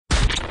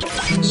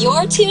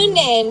You're tuned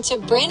in to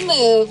Bryn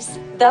Moves,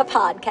 the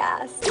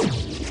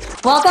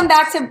podcast. Welcome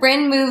back to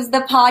Bryn Moves,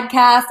 the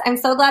podcast. I'm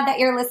so glad that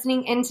you're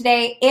listening in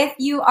today. If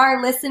you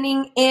are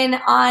listening in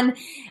on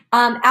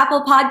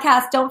Apple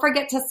Podcasts, don't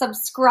forget to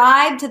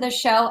subscribe to the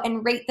show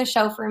and rate the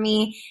show for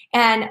me,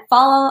 and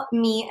follow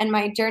me and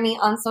my journey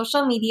on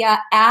social media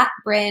at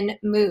Bryn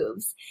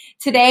Moves.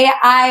 Today,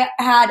 I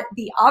had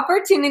the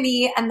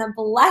opportunity and the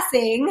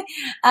blessing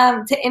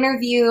to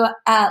interview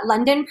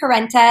London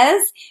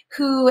Perrantes,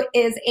 who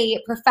is a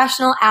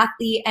professional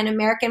athlete and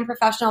American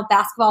professional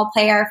basketball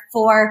player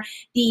for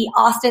the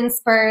Austin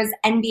Spurs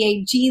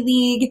NBA G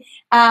League.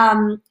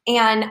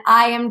 And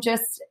I am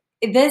just,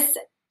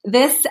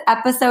 this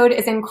episode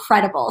is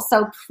incredible.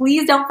 So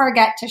please don't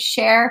forget to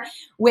share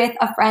with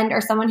a friend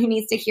or someone who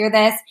needs to hear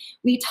this.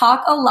 We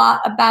talk a lot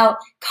about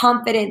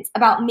confidence,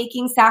 about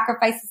making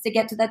sacrifices to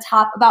get to the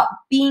top, about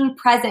being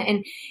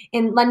present.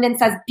 And London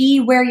says, be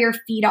where your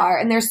feet are.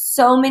 And there's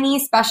so many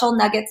special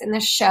nuggets in the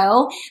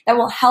show that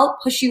will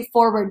help push you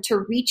forward to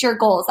reach your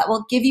goals, that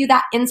will give you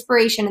that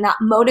inspiration and that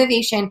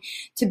motivation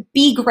to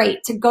be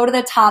great, to go to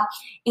the top.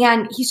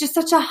 And he's just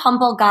such a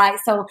humble guy.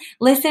 So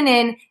listen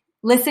in.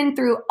 Listen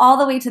through all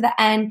the way to the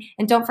end,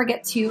 and don't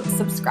forget to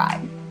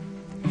subscribe.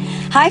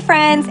 Hi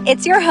friends,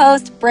 it's your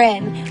host,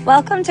 Bryn.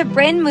 Welcome to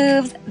Bryn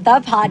Moves, the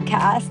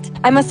podcast.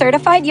 I'm a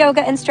certified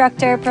yoga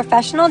instructor,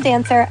 professional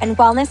dancer, and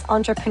wellness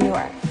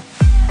entrepreneur.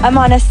 I'm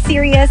on a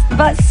serious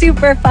but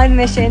super fun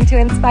mission to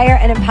inspire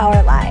and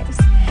empower lives.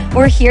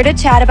 We're here to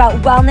chat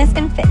about wellness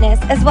and fitness,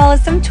 as well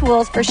as some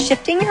tools for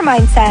shifting your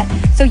mindset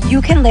so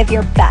you can live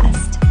your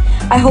best.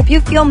 I hope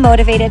you feel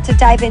motivated to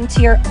dive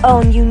into your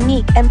own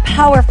unique and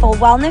powerful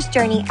wellness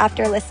journey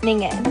after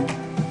listening in.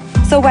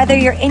 So whether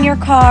you're in your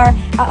car,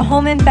 at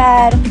home in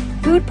bed,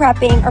 food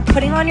prepping, or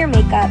putting on your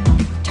makeup,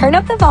 turn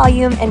up the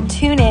volume and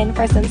tune in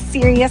for some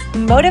serious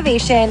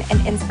motivation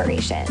and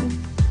inspiration.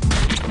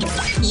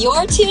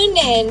 You're tuned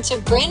in to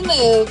Bryn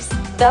Moves,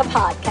 the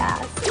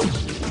podcast.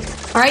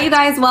 All right, you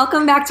guys,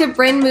 welcome back to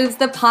Bryn Moves,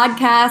 the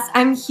podcast.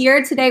 I'm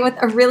here today with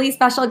a really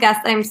special guest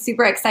that I'm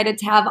super excited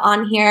to have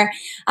on here.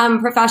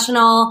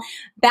 Professional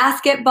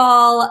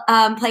basketball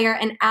player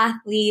and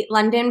athlete,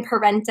 London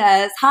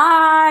Perrantes.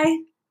 Hi.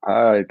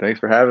 Hi, thanks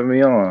for having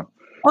me on.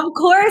 Of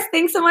course.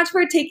 Thanks so much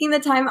for taking the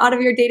time out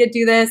of your day to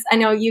do this. I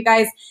know you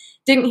guys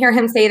didn't hear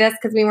him say this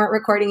because we weren't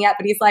recording yet,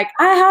 but he's like,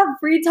 I have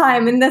free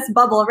time in this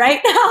bubble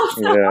right now.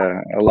 So.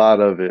 Yeah, a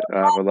lot of it. I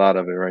have a lot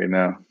of it right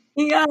now.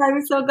 Yeah,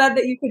 I'm so glad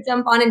that you could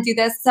jump on and do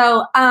this.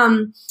 So,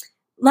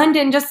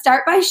 London, just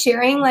start by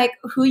sharing like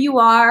who you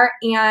are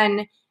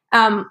and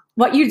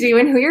what you do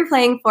and who you're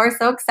playing for.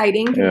 So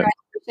exciting.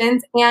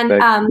 Congratulations.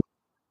 Yeah.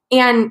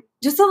 And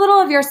just a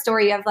little of your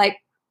story of like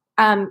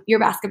your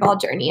basketball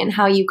journey and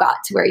how you got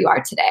to where you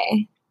are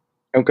today.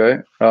 Okay.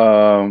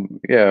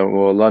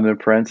 Well, London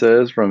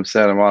Perrantes from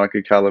Santa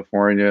Monica,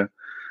 California.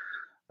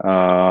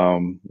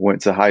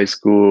 Went to high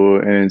school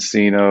in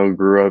Encino,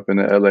 grew up in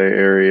the LA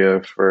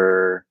area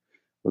for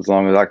as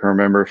long as I can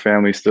remember.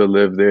 Family still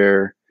lived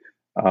there.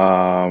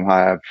 I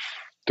have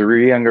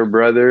 3 younger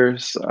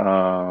brothers,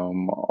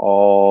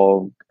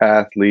 all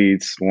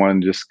athletes.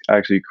 One just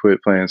actually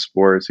quit playing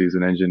sports. He's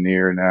an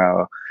engineer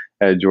now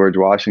at George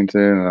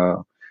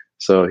Washington.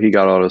 So he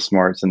got all the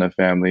smarts in the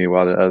family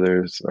while the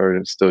others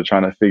are still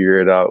trying to figure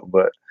it out.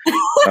 But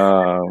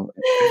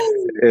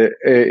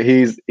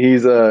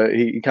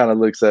he kind of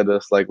looks at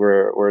us like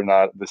we're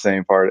not the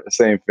same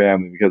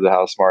family because of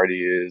how smart he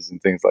is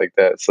and things like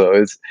that. So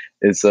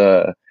he's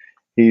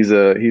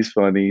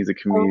funny. He's a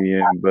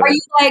comedian. But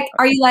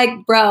are you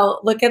like, bro,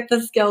 look at the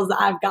skills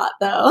I've got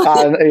though?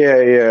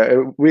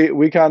 Yeah.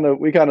 We kind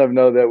of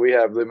know that we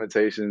have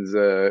limitations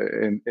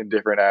in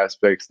different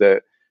aspects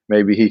that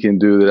maybe he can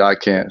do that I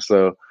can't.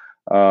 So,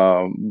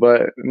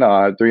 but no,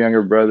 I have 3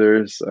 younger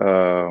brothers.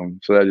 So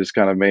that just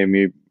kind of made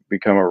me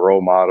become a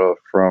role model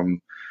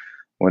from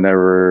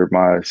whenever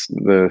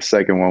the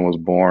second one was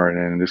born,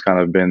 and just kind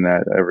of been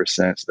that ever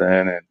since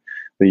then. And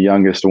the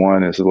youngest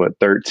one is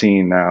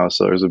 13 now.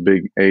 So there's a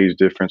big age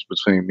difference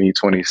between me,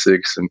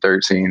 26, and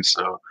 13.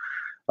 So,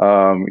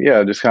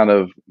 just kind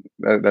of,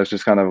 that's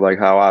just kind of like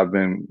how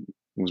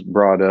was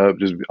brought up,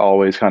 just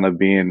always kind of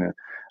being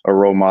a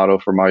role model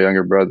for my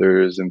younger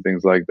brothers and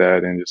things like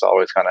that. And just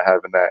always kind of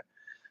having that,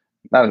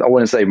 I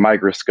wouldn't say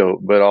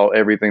microscope, but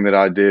everything that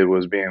I did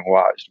was being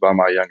watched by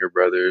my younger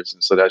brothers.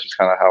 And so that's just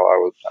kind of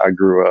how I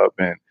grew up.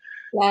 And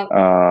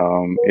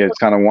it's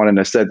kind of wanting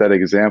to set that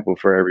example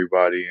for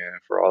everybody and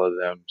for all of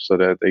them so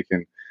that they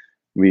can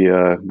be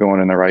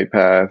going in the right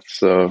path.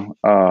 So,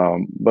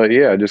 but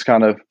yeah, just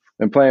kind of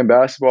been playing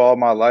basketball all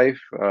my life.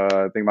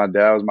 I think my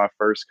dad was my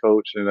first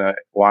coach in a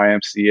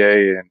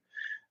YMCA in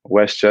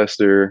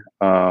Westchester.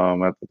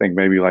 I think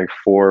maybe like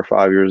 4 or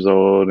 5 years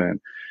old, and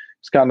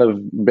just kind of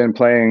been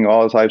playing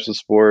all types of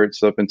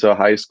sports up until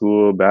high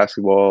school: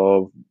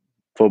 basketball,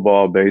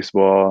 football,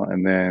 baseball,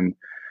 and then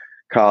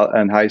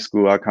in high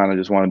school, I kind of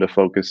just wanted to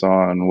focus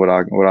on what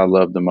I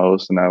loved the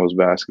most, and that was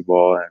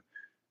basketball.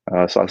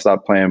 And so I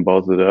stopped playing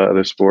both of the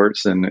other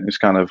sports, and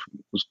just kind of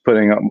was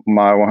putting up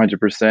my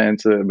 100%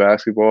 into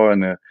basketball.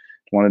 And the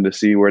wanted to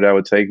see where that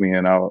would take me.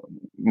 And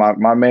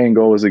my main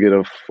goal was to get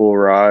a full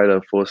ride,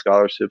 a full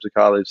scholarship to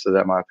college, so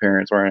that my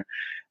parents weren't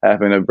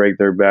having to break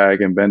their back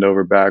and bend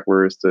over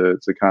backwards to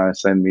kind of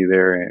send me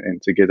there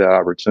and to get that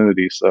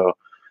opportunity. So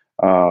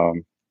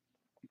um,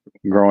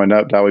 growing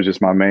up, that was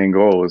just my main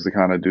goal, was to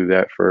kind of do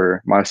that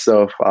for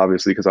myself,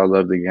 obviously, because I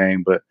love the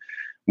game, but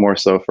more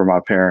so for my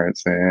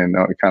parents, and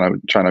kind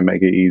of trying to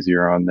make it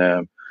easier on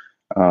them.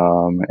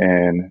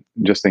 And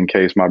just in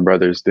case my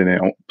brothers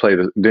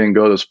didn't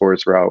go the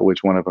sports route,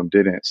 which one of them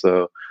didn't.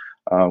 So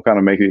kind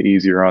of make it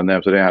easier on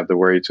them so they don't have to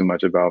worry too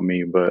much about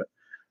me. But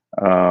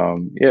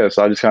yeah,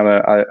 so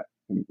I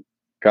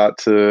got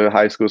to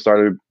high school,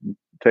 started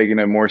taking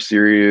it more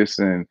serious,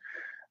 and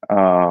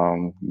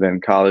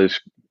then college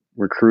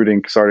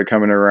recruiting started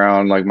coming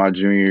around like my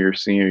junior year,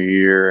 senior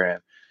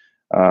year,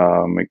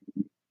 and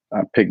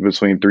I picked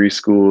between three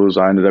schools.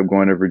 I ended up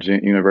going to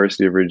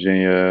University of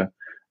Virginia,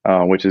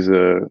 which is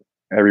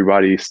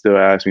everybody still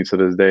asks me to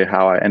this day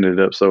how I ended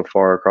up so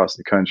far across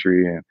the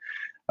country,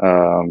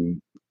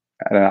 um,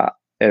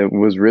 it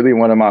was really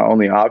one of my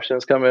only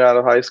options coming out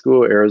of high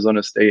school.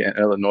 Arizona State and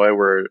Illinois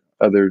were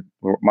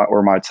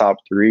my top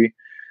three,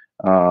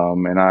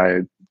 and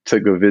I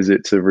took a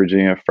visit to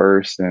Virginia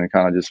first, and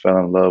kind of just fell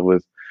in love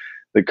with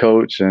the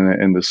coach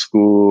and the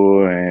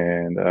school,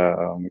 and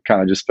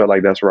kind of just felt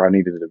like that's where I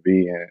needed to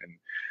be.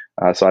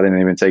 And so I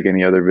didn't even take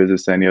any other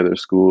visits to any other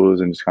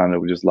schools, and just kind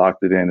of just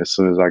locked it in as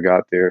soon as I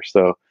got there.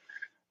 So,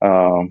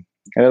 and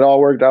it all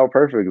worked out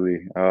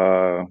perfectly.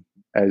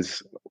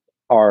 As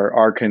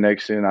our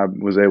connection, I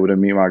was able to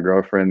meet my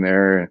girlfriend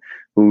there,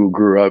 who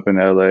grew up in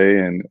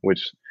LA, and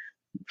which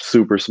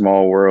super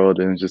small world,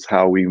 and just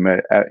how we met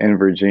in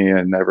Virginia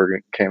and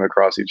never came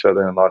across each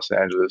other in Los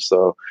Angeles.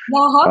 So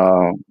Now, how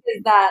cool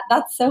is that?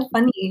 That's so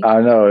funny. I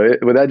know,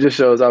 but that just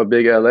shows how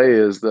big LA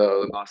is,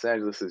 though. Los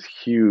Angeles is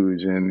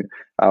huge, and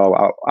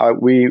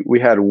we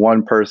had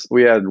one person.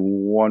 We had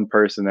one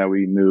person that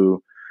we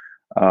knew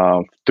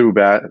through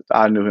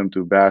I knew him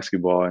through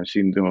basketball, and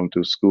she knew him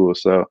through school.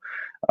 So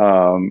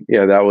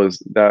yeah, that was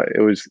that.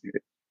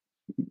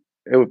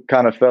 It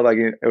kind of felt like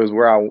it was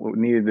where I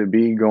needed to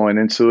be going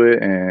into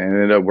it, and it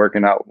ended up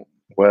working out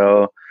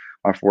well.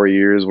 My 4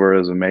 years were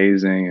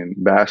amazing, and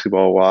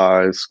basketball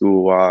wise,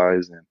 school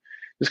wise, and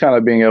just kind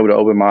of being able to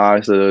open my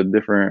eyes to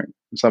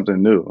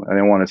something new. I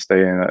didn't want to stay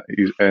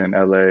in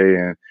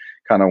LA, and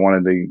kind of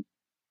wanted to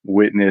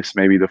witness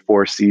maybe the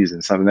Four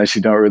Seasons, something that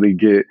you don't really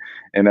get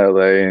in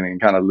LA,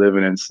 and kind of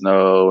living in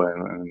snow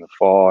and in the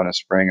fall and the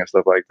spring and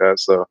stuff like that.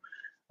 So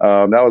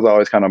that was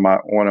always kind of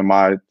one of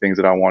my things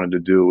that I wanted to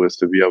do, was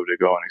to be able to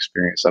go and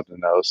experience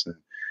something else. And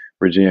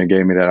Virginia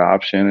gave me that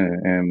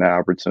option and that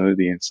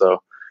opportunity. And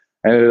so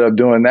I ended up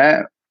doing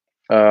that.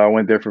 I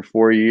went there for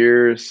 4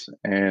 years,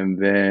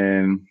 and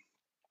then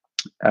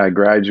I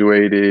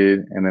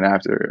graduated. And then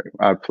after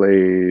I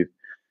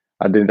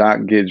did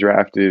not get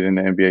drafted in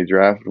the NBA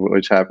draft,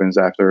 which happens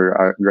after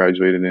I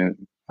graduated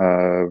in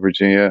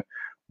Virginia,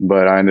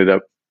 but I ended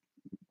up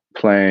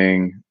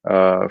playing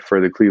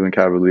for the Cleveland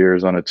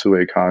Cavaliers on a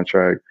two-way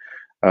contract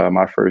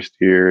my first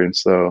year. And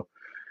so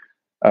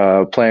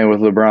playing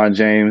with LeBron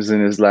James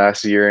in his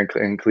last year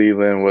in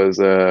Cleveland was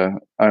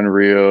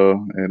unreal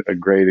and a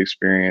great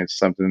experience,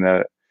 something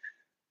that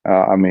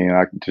I mean,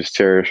 I can just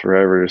cherish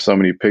forever. There's so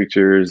many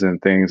pictures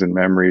and things and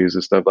memories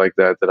and stuff like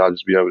that I'll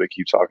just be able to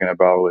keep talking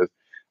about with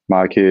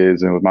my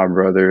kids and with my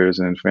brothers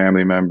and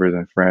family members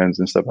and friends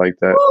and stuff like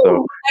that. Ooh,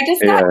 So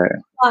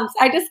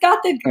I just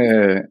got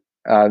the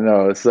I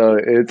know. So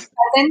it's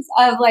presence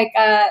of like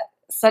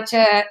such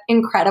a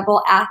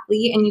incredible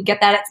athlete, and you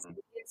get that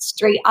experience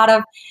straight out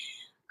of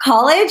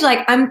college.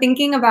 Like, I'm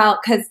thinking about,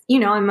 because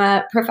I'm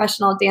a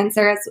professional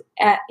dancer,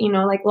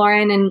 like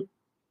Lauren, and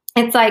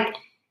it's like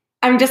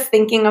I'm just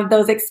thinking of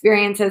those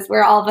experiences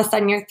where all of a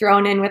sudden you're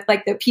thrown in with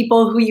like the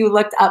people who you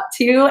looked up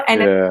to,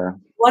 and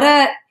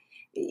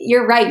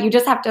you're right. You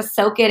just have to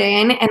soak it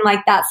in, and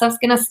like that stuff's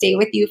gonna stay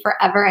with you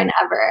forever and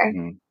ever.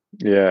 Mm-hmm.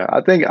 Yeah,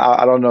 I think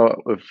I don't know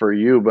for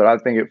you, but I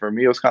think for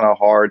me, it was kind of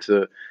hard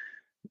to,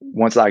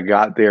 once I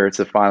got there,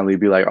 to finally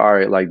be like, all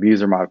right, like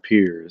these are my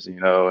peers,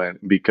 and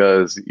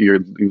because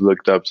you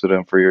looked up to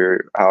them for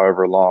your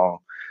however long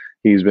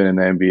he's been in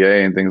the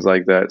NBA and things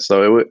like that.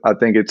 So I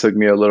think it took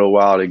me a little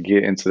while to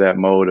get into that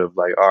mode of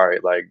like, all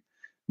right, like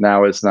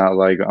now it's not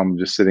like I'm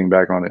just sitting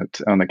back on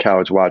the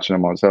couch watching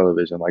them on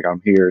television. Like,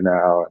 I'm here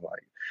now, and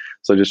like,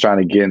 so just trying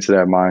to get into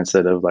that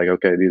mindset of like,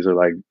 okay, these are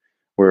like,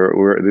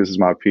 this is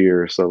my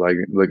peer. So like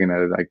looking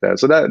at it like that.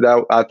 So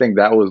that I think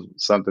that was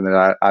something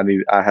that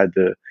I had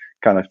to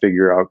kind of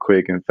figure out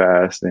quick and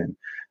fast, and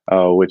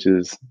which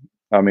is,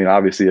 I mean,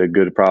 obviously a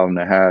good problem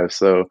to have.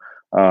 So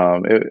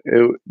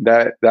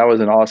that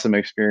was an awesome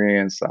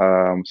experience. So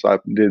I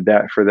did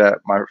that for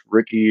my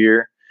rookie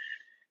year,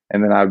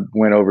 and then I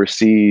went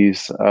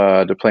overseas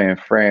to play in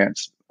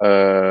France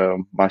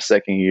my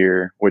second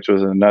year, which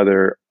was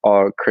another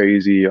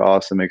crazy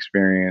awesome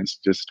experience.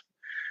 Just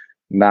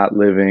not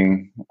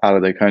living out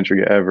of the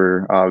country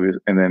ever,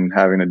 and then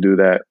having to do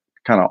that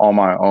kind of on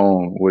my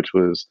own, which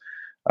was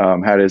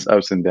had its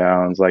ups and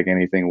downs like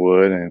anything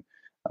would. And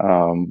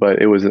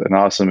But it was an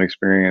awesome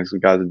experience. We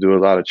got to do a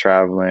lot of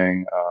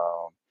traveling,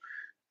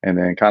 and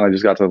then kind of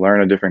just got to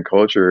learn a different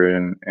culture,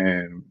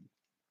 and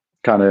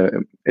kind of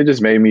it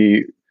just made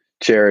me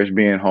cherish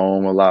being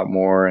home a lot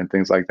more and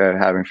things like that,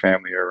 having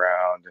family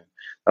around. And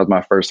that was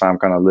my first time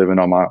kind of living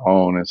on my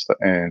own and stuff.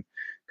 And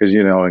because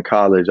in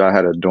college I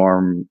had a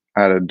dorm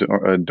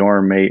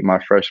mate my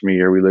freshman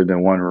year. We lived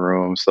in one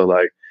room, so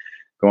like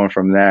going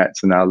from that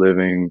to now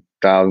living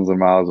thousands of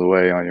miles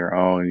away on your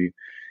own,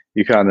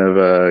 you kind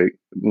of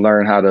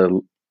learn how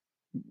to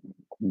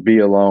be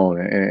alone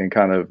and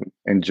kind of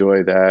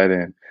enjoy that,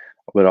 and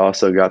but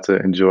also got to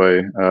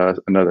enjoy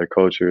another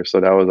culture. So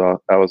that was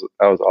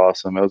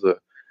awesome. That was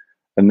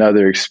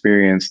another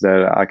experience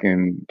that I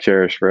can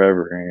cherish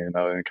forever,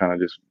 and kind of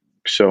just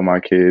show my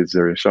kids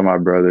or show my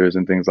brothers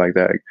and things like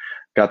that.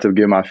 Got to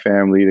get my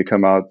family to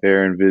come out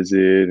there and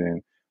visit,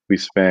 and we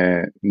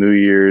spent New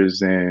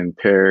Year's in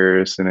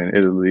Paris and in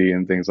Italy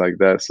and things like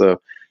that. So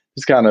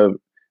just kind of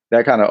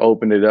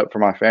opened it up for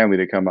my family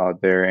to come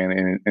out there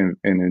and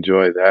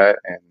enjoy that.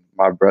 And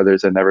my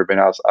brothers had never been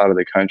out of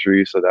the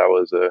country, so that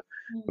was a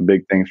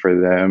big thing for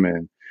them.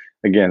 And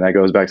again, that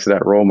goes back to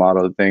that role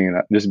model thing,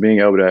 and just being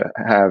able to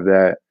have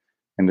that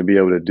and to be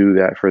able to do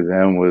that for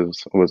them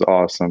was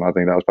awesome. I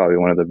think that was probably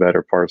one of the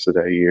better parts of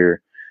that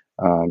year,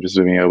 just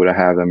being able to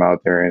have them out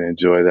there and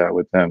enjoy that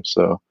with them.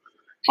 So,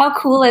 how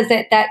cool is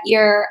it that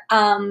your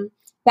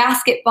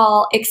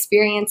basketball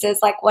experiences,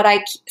 like what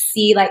I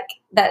see, like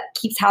that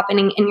keeps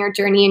happening in your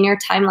journey and your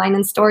timeline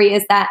and story,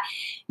 is that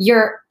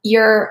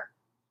your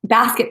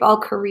basketball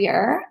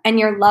career and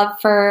your love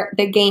for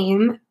the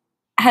game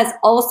has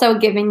also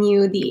given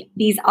you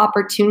these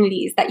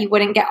opportunities that you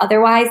wouldn't get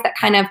otherwise, that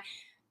kind of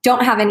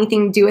don't have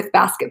anything to do with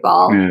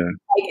basketball. yeah,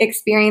 Like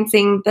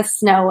experiencing the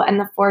snow and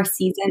the four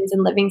seasons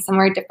and living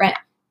somewhere different,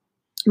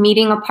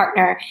 meeting a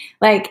partner,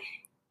 like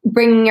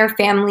bringing your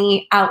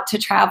family out to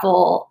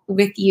travel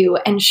with you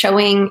and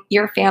showing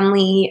your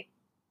family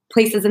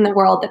places in the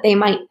world that they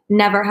might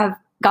never have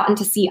gotten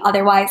to see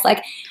otherwise.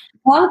 Like,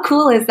 how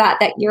cool is that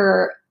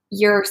your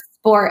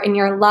sport and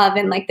your love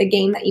and like the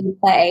game that you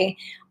play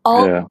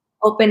all yeah,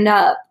 opened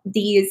up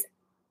these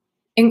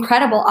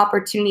incredible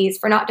opportunities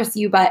for not just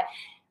you, but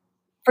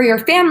for your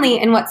family.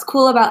 And what's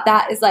cool about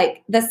that is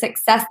like the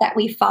success that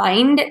we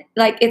find,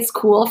 like it's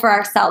cool for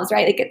ourselves,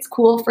 right? Like it's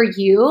cool for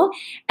you.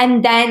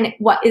 And then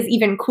what is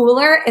even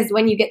cooler is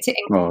when you get to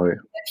include oh, yeah,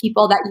 the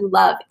people that you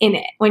love in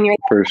it. When you're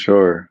for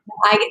sure.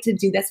 I get to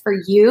do this for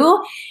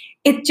you.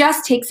 It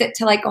just takes it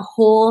to like a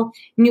whole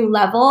new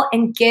level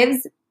and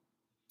gives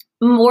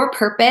more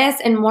purpose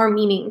and more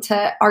meaning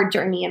to our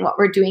journey and what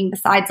we're doing,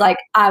 besides like,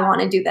 I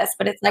want to do this.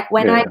 But it's like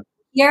when Yeah, I'm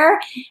here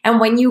and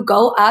when you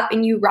go up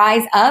and you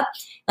rise up,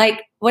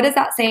 like, what is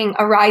that saying?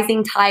 A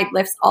rising tide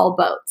lifts all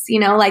boats,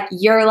 like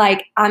you're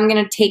like, I'm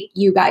going to take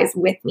you guys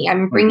with me.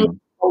 I'm bringing hmm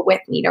people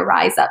with me to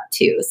rise up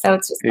too. So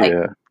it's just like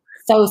yeah.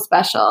 so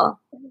special.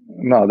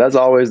 No, that's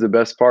always the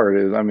best part.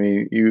 Is I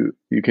mean, you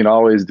can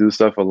always do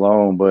stuff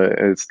alone, but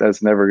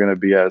that's never going to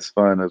be as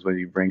fun as when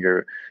you bring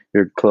your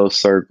close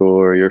circle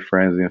or your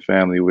friends and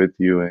family with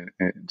you, and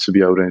to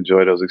be able to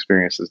enjoy those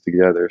experiences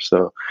together.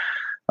 So,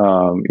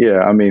 yeah,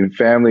 I mean,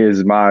 family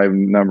is my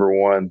number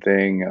one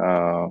thing.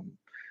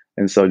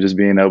 And so just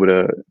being able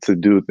to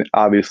do,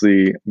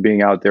 obviously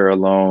being out there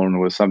alone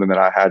was something that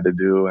I had to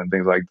do and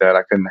things like that.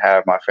 I couldn't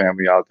have my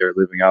family out there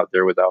living out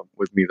there with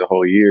me the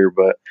whole year.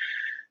 But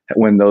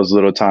when those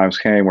little times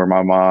came where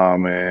my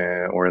mom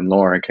or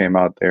Lauren came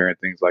out there and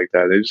things like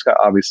that, it just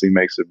obviously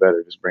makes it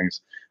better. Just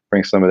brings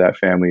some of that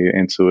family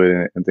into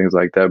it, and things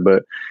like that.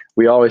 But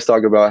we always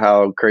talk about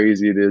how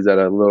crazy it is that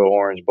a little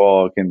orange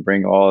ball can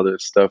bring all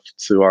this stuff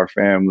to our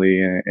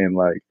family, and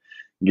like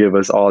give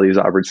us all these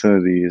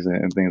opportunities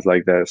and things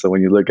like that. So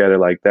when you look at it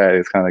like that,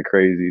 it's kind of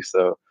crazy.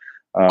 So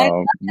I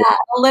love that.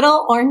 A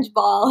little orange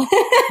ball.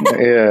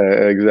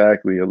 yeah,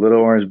 exactly. A little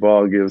orange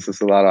ball gives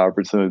us a lot of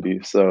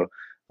opportunities. So,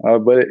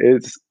 but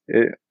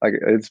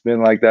it's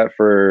been like that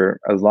for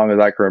as long as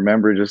I can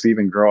remember. Just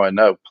even growing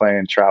up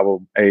playing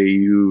travel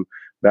AAU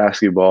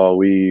basketball,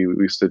 we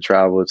used to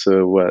travel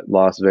to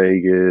Las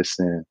Vegas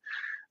and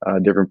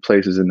different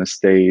places in the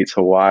States.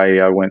 Hawaii,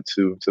 I went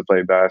to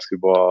play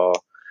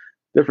basketball,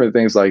 different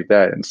things like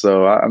that. And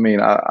so, I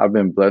mean, I've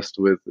been blessed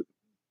with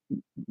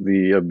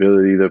the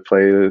ability to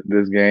play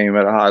this game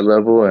at a high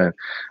level.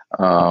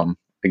 And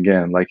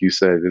again, like you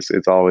said,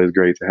 it's always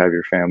great to have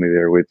your family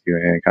there with you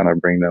and kind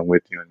of bring them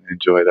with you and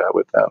enjoy that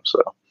with them.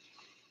 So.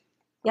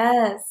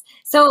 Yes.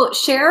 So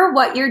share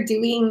what you're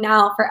doing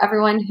now for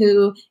everyone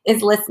who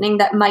is listening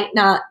that might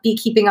not be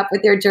keeping up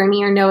with your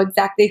journey or know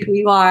exactly who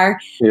you are.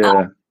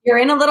 Yeah. You're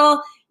in a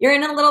little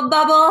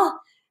bubble.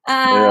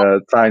 Yeah,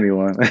 tiny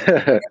one.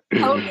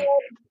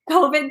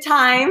 COVID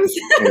times.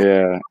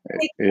 Yeah.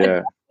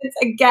 Yeah.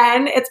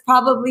 Again, it's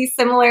probably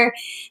similar.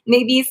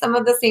 Maybe some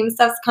of the same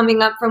stuff's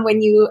coming up from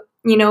when you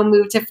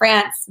moved to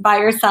France by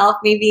yourself.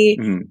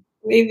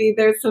 Maybe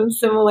there's some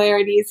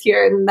similarities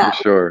here in that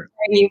sure.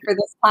 journey for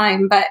this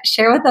time. But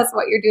share with us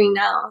what you're doing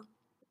now.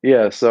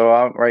 Yeah, so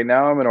right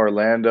now I'm in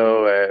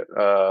Orlando at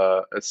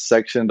a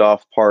sectioned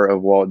off part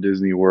of Walt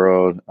Disney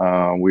World.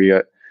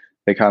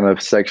 They kind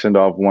of sectioned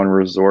off one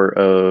resort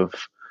of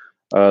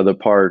the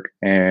park,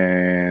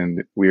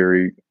 and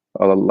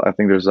I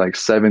think there's like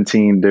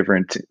 17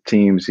 different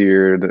teams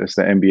here. It's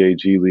the NBA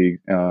G League,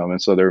 and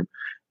so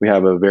we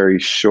have a very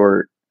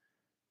short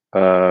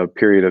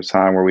period of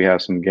time where we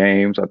have some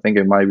games. I think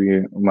might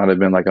have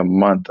been like a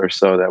month or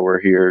so that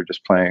we're here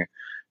just playing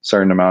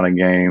certain amount of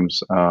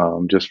games,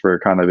 just for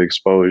kind of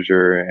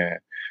exposure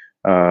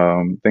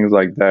and things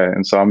like that.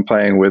 And so I'm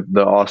playing with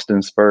the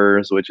Austin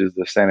Spurs, which is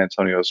the San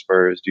Antonio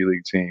Spurs G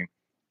League team.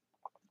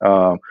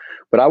 Um,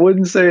 but I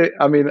wouldn't say.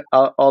 I mean,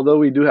 although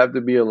we do have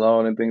to be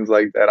alone and things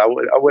like that, I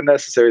wouldn't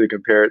necessarily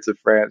compare it to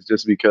France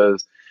just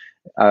because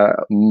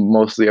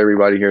mostly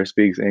everybody here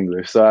speaks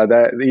English. So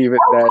even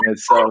that in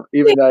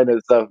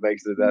itself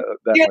makes it that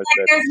You're much like,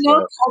 better. there's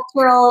no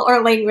cultural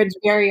or language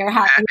barrier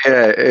happening.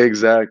 Yeah,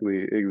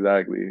 exactly,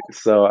 exactly.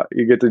 So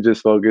you get to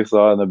just focus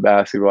on the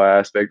basketball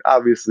aspect.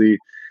 Obviously,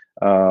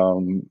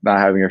 not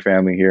having your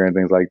family here and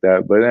things like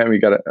that. But then we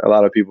got a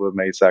lot of people have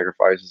made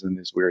sacrifices in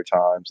these weird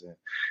times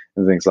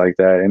and things like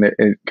that. And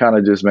it kind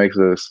of just makes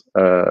us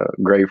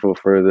grateful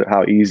for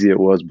how easy it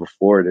was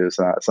before this.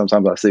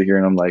 Sometimes I sit here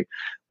and I'm like,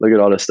 look at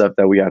all the stuff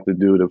that we have to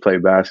do to play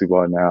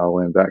basketball now.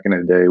 When back in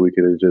the day, we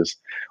could have just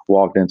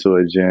walked into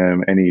a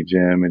gym, any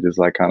gym, and just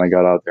like kind of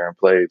got out there and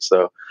played.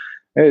 So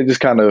it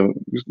just kind of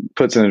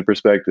puts it in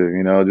perspective,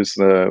 just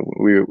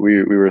we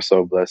were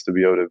so blessed to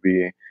be able to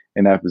be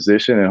in that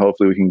position, and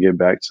hopefully we can get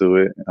back to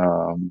it.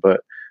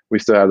 But we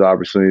still have the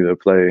opportunity to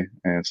play,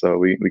 and so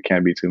we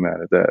can't be too mad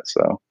at that.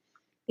 So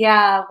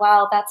Yeah,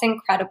 wow, that's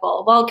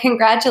incredible. Well,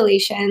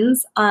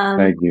 congratulations.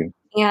 thank you.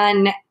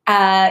 And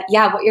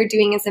yeah, what you're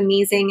doing is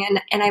amazing,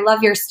 and I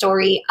love your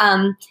story.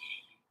 I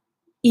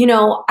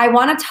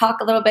want to talk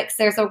a little bit because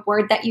there's a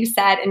word that you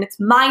said, and it's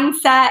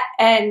mindset,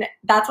 and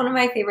that's one of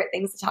my favorite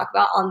things to talk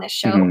about on this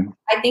show. Mm-hmm.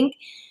 I think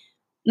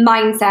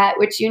mindset,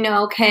 which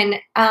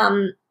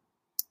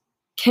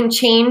can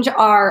change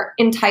our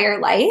entire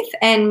life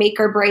and make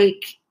or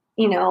break,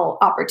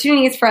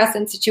 opportunities for us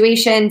and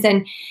situations,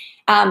 and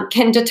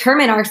can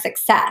determine our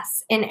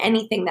success in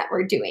anything that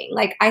we're doing.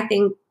 Like, I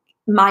think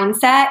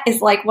mindset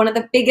is like one of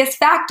the biggest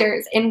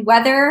factors in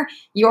whether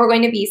you're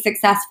going to be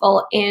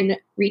successful in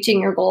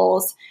reaching your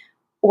goals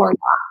or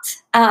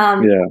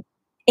not. Yeah.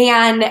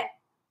 And,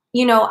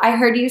 I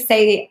heard you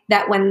say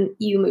that when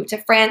you moved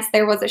to France,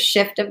 there was a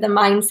shift of the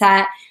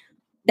mindset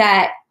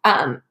that,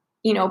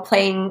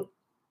 playing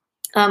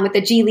with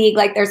the G League,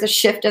 like there's a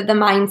shift of the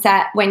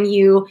mindset when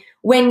you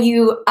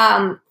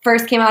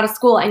first came out of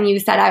school and you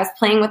said I was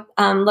playing with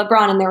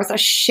LeBron, and there was a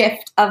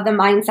shift of the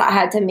mindset I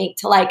had to make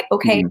to like,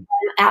 okay, I'm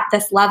at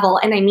this level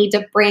and I need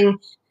to bring,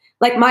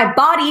 like, my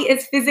body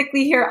is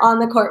physically here on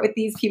the court with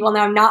these people.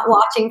 Now I'm not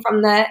watching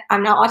from the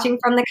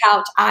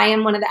couch. I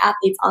am one of the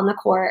athletes on the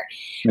court.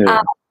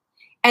 Yeah.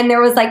 And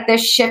there was like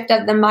this shift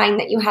of the mind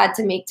that you had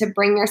to make to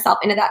bring yourself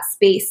into that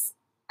space.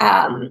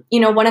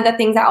 One of the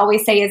things I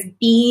always say is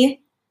be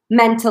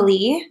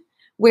mentally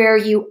where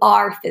you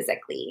are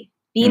physically.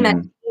 Be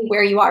mentally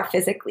where you are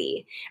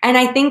physically. And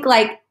I think,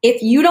 like,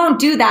 if you don't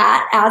do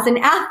that as an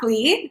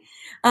athlete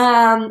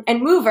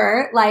and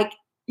mover, like,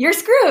 you're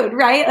screwed,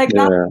 right? Like,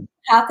 you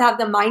have to have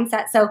the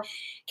mindset. So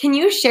can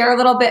you share a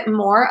little bit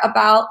more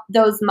about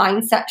those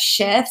mindset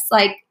shifts?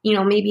 Like,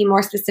 maybe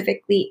more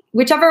specifically,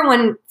 whichever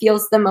one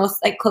feels the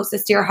most like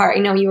closest to your heart.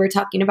 I know you were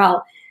talking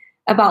about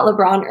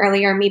LeBron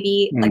earlier.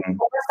 Maybe like, what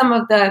were some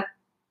of the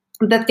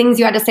things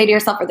you had to say to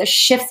yourself, or the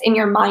shifts in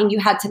your mind you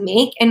had to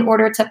make in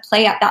order to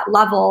play at that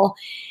level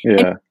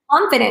and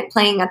confident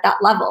playing at that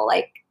level,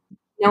 like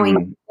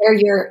knowing where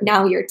your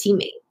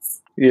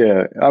teammates?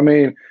 Yeah. I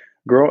mean,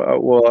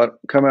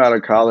 coming out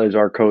of college,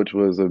 our coach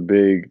was a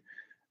big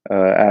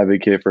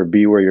advocate for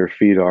be where your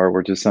feet are,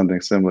 which is something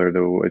similar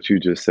to what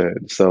you just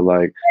said. So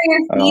like,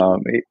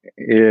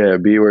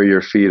 be where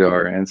your feet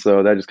are. And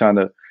so that just kind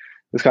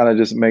of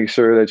just make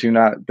sure that you're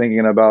not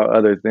thinking about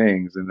other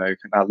things and like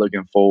not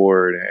looking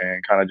forward,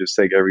 and kind of just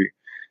take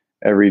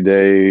every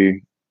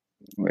day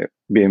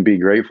be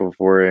grateful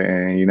for it.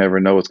 And you never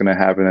know what's going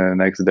to happen in the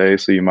next day.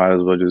 So you might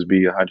as well just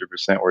be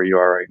 100% where you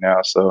are right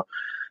now. So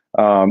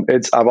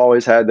I've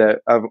always had that.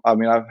 I've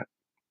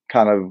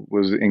kind of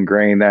was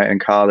ingrained that in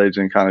college,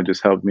 and kind of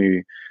just helped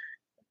me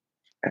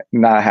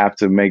not have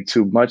to make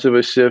too much of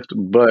a shift.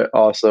 But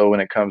also when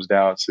it comes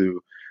down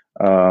to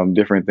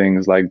different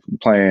things like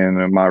playing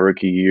in my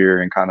rookie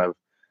year, and kind of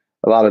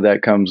a lot of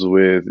that comes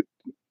with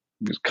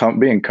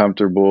being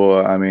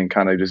comfortable. I mean,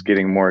 kind of just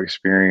getting more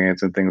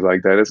experience and things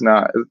like that. It's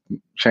not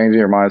changing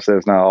your mindset.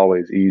 It's not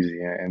always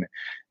easy, and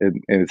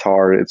it's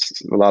hard. It's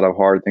a lot of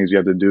hard things you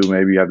have to do.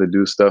 Maybe you have to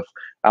do stuff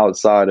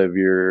outside of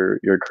your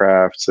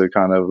craft to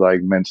kind of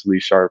like mentally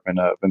sharpen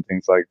up and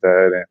things like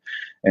that,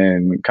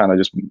 and kind of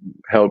just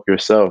help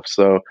yourself.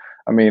 So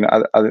I mean,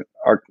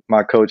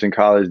 my coach in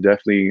college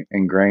definitely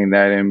ingrained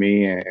that in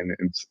me, and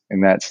it's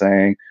in that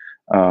saying.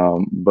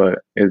 But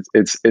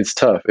it's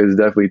tough. It's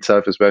definitely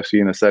tough,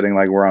 especially in a setting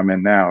like where I'm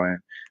in now, and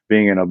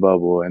being in a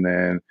bubble, and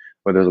then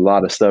but there's a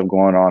lot of stuff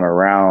going on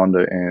around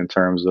in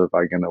terms of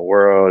like in the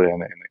world and in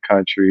the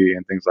country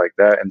and things like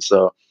that. And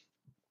so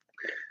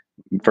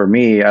for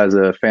me as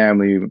a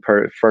family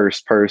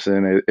first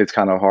person, it's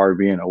kind of hard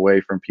being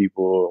away from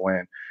people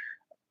when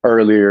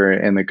earlier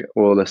in the,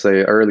 well, let's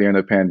say earlier in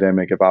the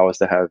pandemic, if I was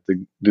to have to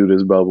do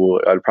this bubble,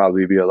 it'd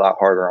probably be a lot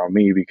harder on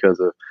me because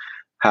of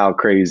how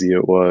crazy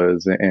it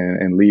was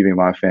and leaving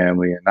my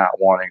family and not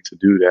wanting to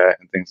do that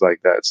and things like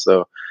that.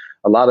 So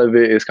a lot of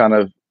it is kind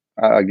of,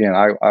 again,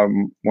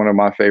 I'm one of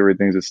my favorite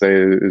things to say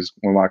is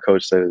when my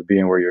coach says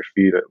being where your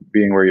feet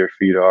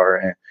are,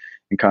 and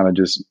kind of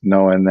just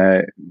knowing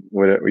that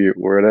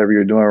whatever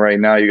you're doing right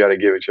now, you got to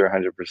give it your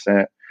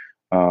 100%,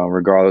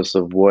 regardless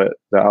of what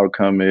the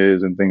outcome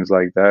is and things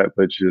like that.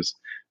 But just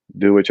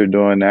do what you're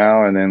doing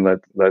now, and then let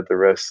the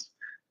rest,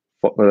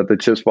 let the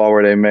chips fall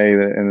where they may in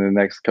the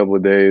next couple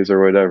of days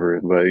or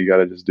whatever. But you got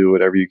to just do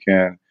whatever you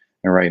can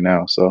and right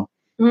now. So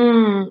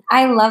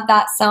I love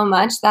that so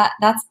much.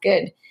 That's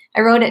good. I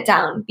wrote it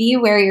down. Be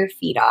where your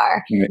feet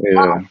are.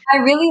 Yeah. I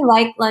really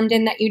like,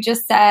 London, that you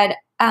just said,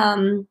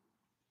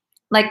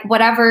 like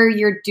whatever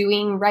you're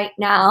doing right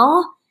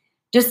now,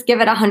 just give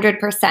it 100%.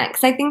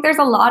 Because I think there's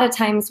a lot of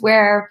times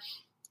where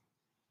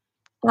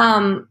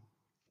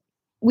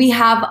we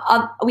have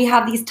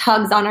these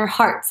tugs on our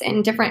hearts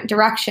in different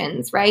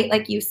directions, right?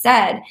 Like you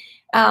said,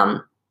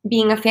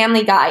 being a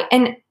family guy.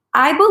 And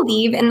I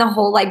believe in the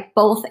whole like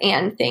both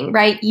and thing,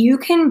 right? You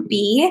can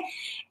be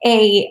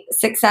a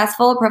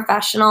successful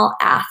professional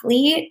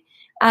athlete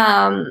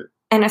and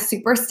a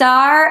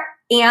superstar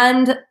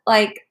and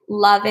like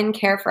love and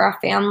care for a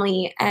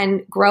family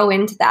and grow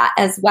into that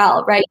as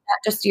well, right?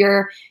 Not just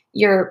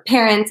your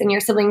parents and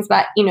your siblings,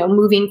 but, you know,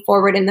 moving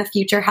forward in the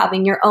future,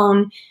 having your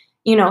own,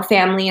 you know,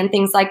 family and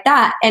things like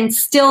that, and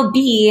still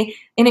be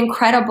an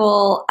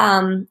incredible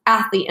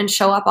athlete and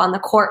show up on the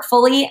court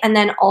fully, and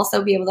then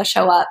also be able to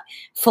show up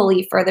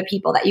fully for the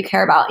people that you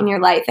care about in your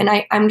life. And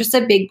I'm just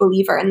a big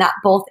believer in that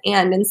both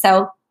and. And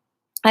so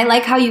I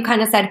like how you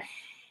kind of said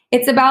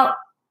it's about,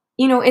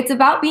 you know, it's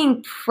about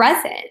being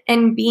present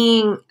and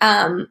being,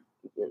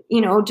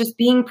 you know, just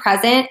being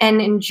present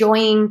and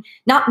enjoying,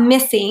 not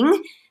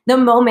missing the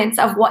moments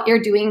of what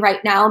you're doing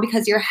right now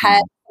because your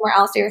head somewhere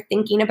else, or you're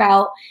thinking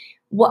about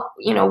what,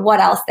 you know, what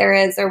else there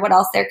is or what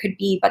else there could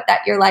be, but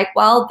that you're like,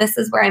 well, this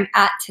is where I'm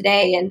at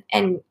today.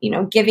 And, you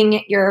know, giving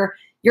it your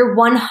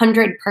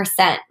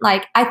 100%.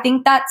 Like, I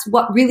think that's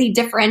what really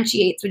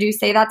differentiates. Would you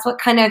say that's what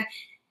kind of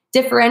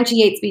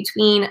differentiates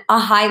between a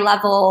high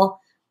level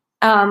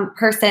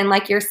person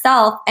like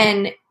yourself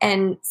and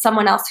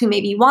someone else who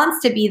maybe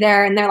wants to be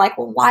there and they're like,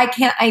 well, why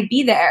can't I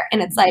be there?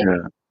 And it's like,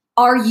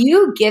 are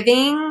you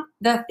giving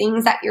the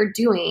things that you're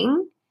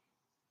doing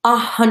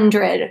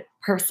 100%?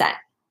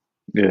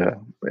 Yeah.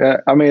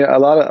 I mean, a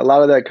lot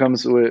of that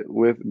comes with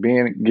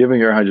giving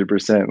your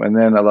 100%. And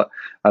then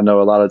I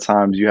know a lot of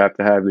times you have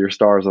to have your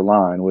stars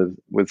align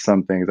with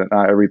some things, that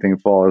not everything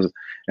falls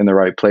in the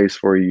right place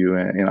for you.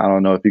 And I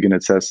don't know if you can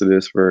attest to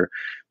this, for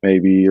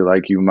maybe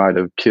like you might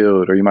have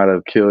killed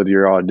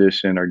your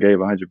audition or gave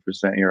 100%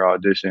 in your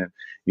audition.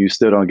 You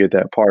still don't get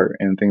that part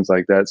and things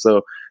like that.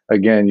 So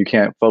again, you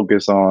can't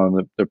focus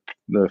on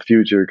the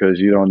future because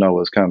you don't know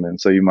what's coming.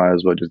 So you might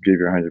as well just give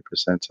your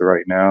 100% to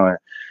right now. And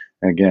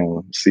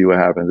again, see what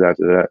happens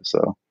after that.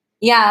 So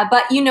yeah,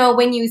 but you know,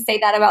 when you say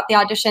that about the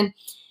audition,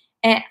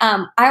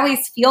 I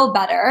always feel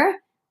better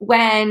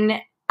when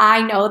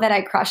I know that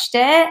I crushed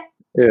it.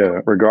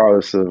 Yeah,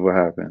 regardless of what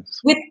happens.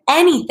 With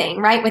anything,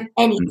 right? With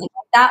anything. Mm-hmm.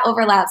 That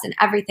overlaps in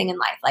everything in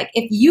life. Like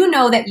if you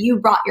know that you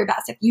brought your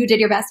best, if you did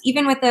your best,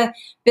 even with a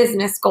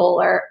business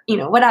goal or, you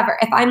know, whatever.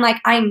 If I'm like,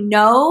 I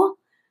know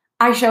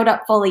I showed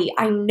up fully.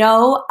 I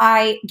know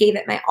I gave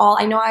it my all.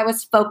 I know I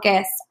was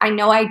focused. I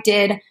know I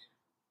did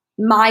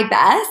my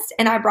best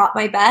and I brought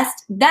my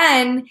best,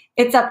 then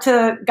it's up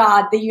to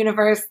God, the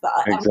universe,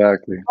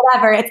 exactly,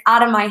 whatever. It's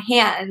out of my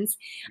hands.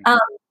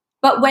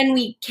 But when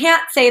we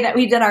can't say that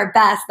we did our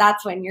best,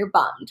 that's when you're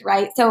bummed,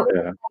 right? So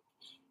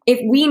if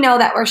we know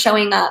that we're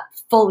showing up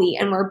fully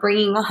and we're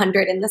bringing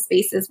 100 in the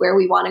spaces where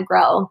we want to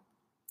grow,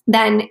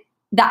 then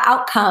the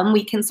outcome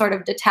we can sort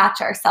of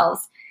detach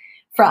ourselves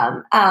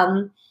from.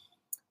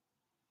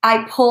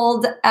 I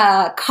pulled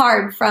a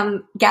card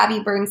from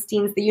Gabby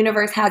Bernstein's The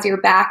Universe Has Your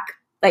Back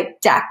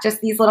like deck,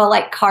 just these little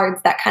like cards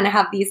that kind of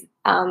have these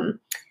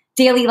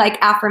daily like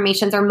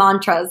affirmations or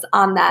mantras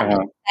on them.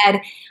 And it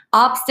said,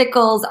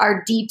 obstacles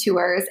are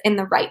detours in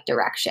the right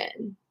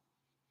direction.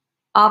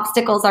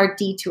 Obstacles are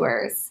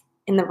detours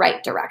in the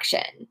right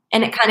direction.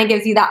 And it kind of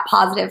gives you that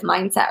positive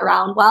mindset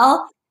around,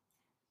 well,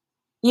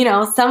 you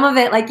know, some of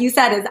it, like you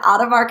said, is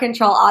out of our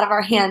control, out of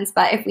our hands.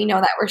 But if we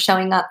know that we're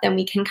showing up, then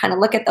we can kind of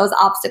look at those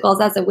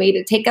obstacles as a way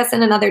to take us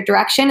in another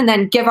direction and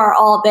then give our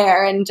all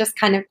there and just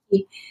kind of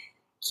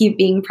keep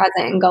being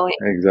present and going.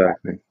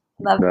 Exactly.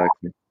 Love that.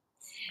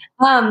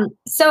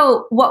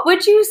 So what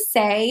would you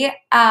say,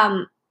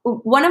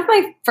 one of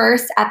my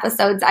first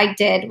episodes I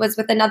did was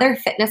with another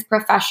fitness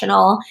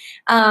professional,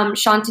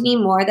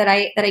 Shantini Moore, that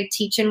I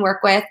teach and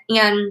work with.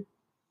 And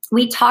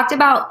we talked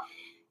about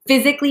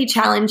physically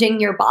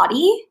challenging your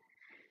body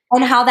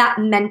and how that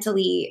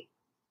mentally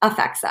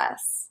affects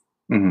us.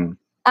 Mm-hmm.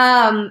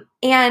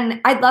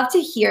 And I'd love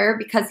to hear,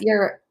 because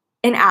you're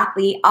an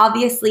athlete,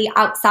 obviously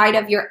outside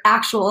of your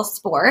actual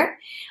sport,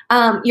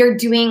 you're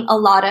doing a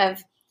lot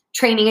of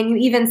training. And you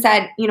even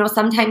said, you know,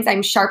 sometimes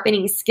I'm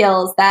sharpening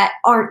skills that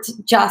aren't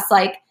just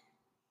like,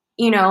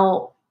 you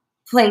know,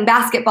 playing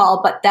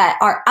basketball, but that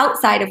are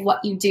outside of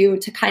what you do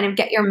to kind of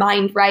get your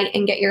mind right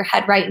and get your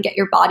head right and get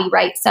your body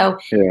right. So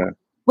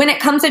when it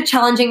comes to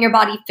challenging your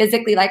body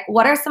physically, like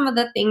what are some of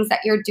the things that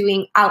you're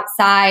doing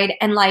outside,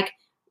 and like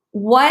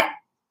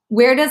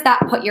where does that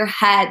put your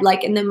head,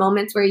 like in the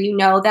moments where you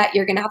know that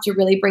you're going to have to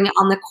really bring it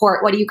on the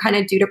court? What do you kind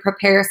of do to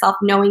prepare yourself,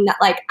 knowing that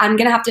like I'm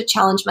going to have to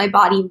challenge my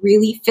body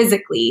really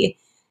physically?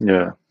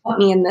 Put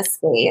me in this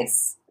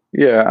space.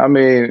 Yeah, I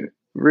mean,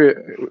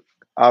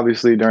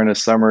 obviously during the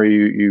summer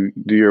you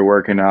do your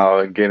working out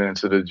and get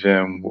into the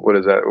gym. What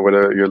is that? What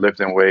are you're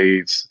lifting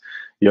weights,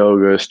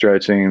 yoga,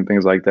 stretching,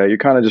 things like that. You're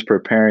kind of just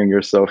preparing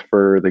yourself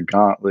for the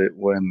gauntlet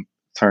when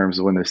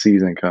the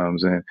season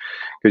comes in,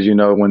 because you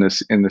know when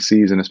it's in the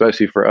season,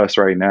 especially for us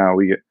right now,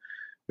 we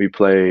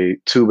play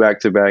 2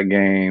 back-to-back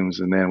games,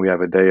 and then we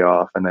have a day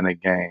off, and then a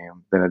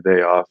game, then a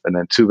day off, and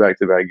then 2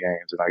 back-to-back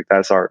games. And like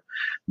that's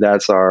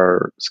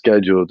our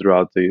schedule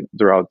throughout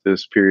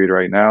this period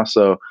right now.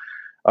 So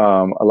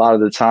a lot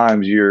of the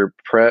times your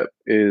prep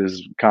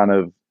is kind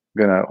of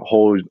gonna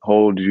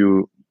hold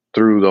you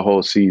through the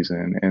whole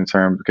season,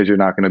 because you're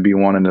not going to be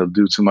wanting to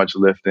do too much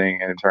lifting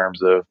in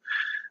terms of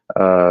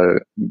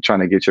trying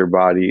to get your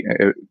body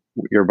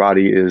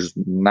is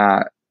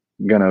not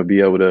going to be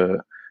able to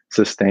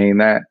sustain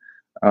that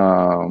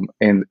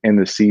in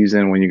the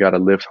season when you got to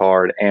lift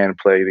hard and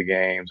play the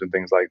games and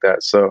things like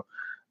that. So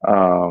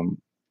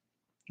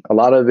a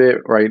lot of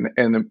it right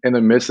in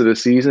the midst of the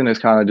season is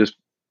kind of just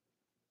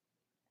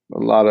a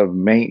lot of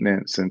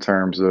maintenance in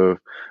terms of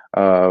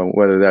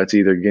whether that's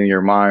either getting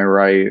your mind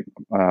right.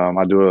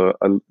 I do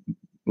a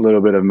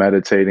little bit of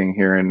meditating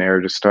here and there,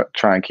 just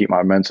try and keep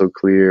my mental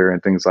clear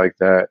and things like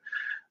that.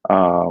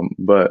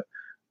 But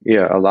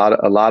yeah, a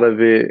lot of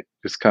it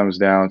just comes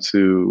down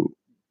to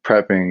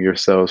prepping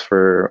yourselves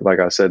for, like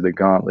I said, the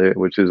gauntlet,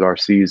 which is our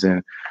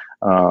season.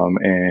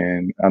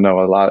 And I know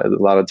a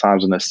lot of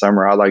times in the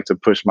summer, I like to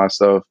push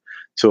myself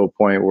to a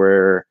point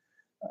where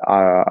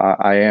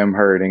I am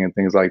hurting and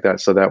things like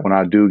that, so that when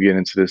I do get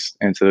into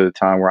the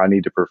time where I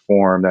need to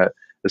perform, that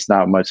it's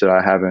not much that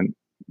I haven't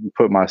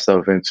put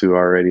myself into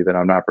already that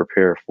I'm not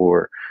prepared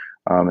for,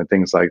 and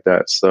things like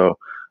that. So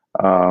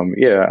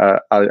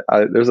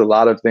there's a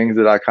lot of things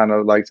that I kind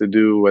of like to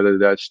do, whether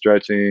that's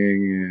stretching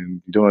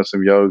and doing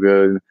some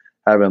yoga,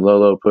 having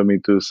Lolo put me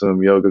through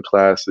some yoga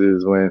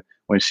classes when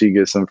she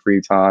gets some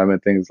free time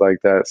and things like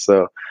that.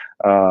 So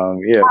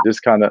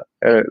just kind of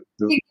give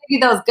you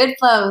those good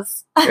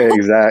flows.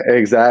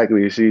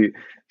 Exactly.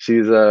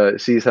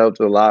 She's helped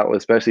a lot,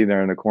 especially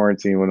during the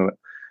quarantine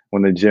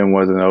when the gym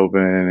wasn't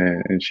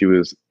open, and she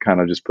was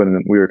kind of just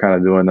we were kind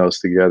of doing those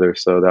together.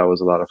 So that was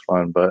a lot of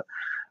fun. But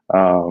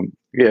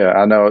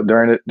I know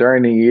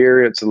during the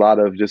year, it's a lot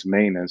of just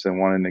maintenance and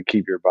wanting to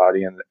keep your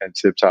body in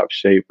tip top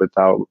shape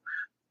without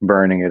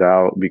burning it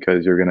out,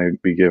 because you're going to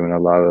be giving a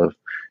lot of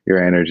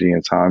your energy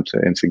and time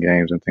into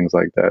games and things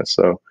like that.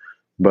 So,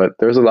 but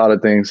there's a lot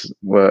of things,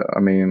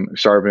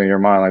 sharpening your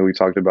mind, like we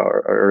talked about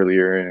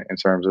earlier, in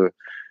terms of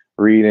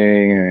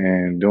reading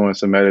and doing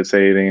some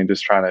meditating and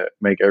just trying to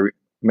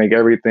make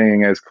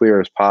everything as clear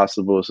as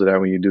possible, so that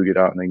when you do get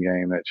out in the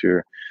game, that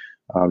you're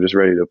just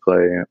ready to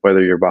play, and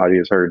whether your body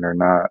is hurting or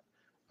not,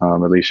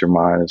 at least your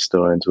mind is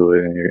still into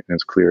it and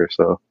it's clear.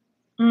 So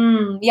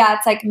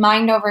it's like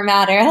mind over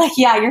matter. Like,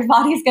 your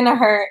body's gonna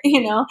hurt,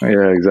 you know?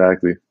 Yeah,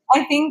 exactly.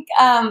 I think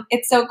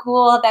it's so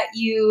cool that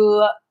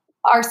you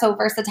are so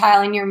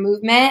versatile in your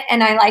movement.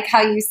 And I like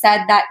how you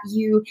said that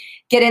you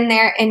get in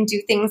there and do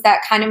things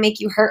that kind of make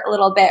you hurt a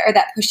little bit, or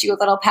that push you a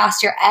little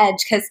past your edge.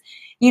 Because,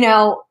 you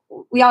know,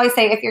 we always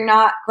say, if you're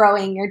not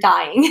growing, you're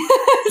dying.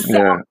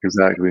 Yeah,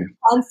 exactly.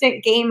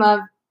 Constant game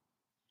of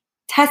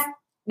test,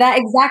 that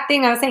exact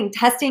thing I was saying,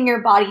 testing your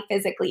body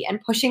physically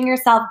and pushing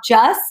yourself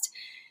just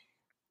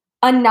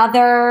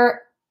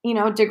another,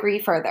 degree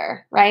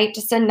further, right?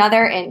 Just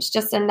another inch,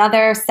 just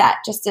another set,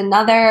 just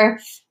another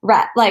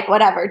rep, like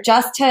whatever,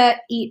 just to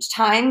each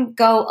time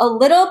go a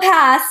little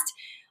past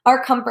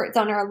our comfort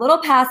zone, or a little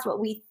past what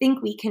we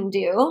think we can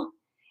do.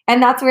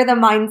 And that's where the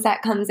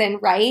mindset comes in,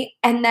 right?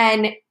 And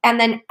then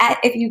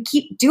if you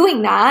keep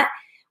doing that,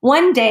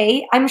 one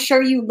day, I'm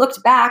sure you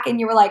looked back and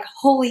you were like,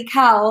 holy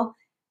cow,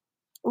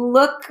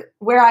 look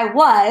where I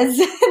was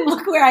and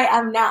look where I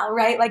am now,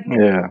 right? Like,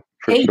 yeah,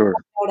 for sure.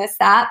 Notice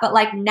that, but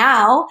like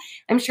now,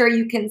 I'm sure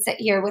you can sit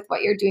here with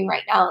what you're doing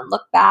right now and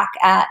look back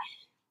at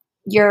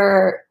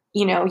your,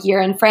 year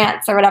in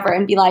France or whatever,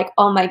 and be like,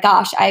 oh my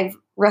gosh, I've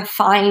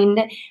refined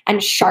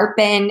and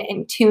sharpened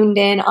and tuned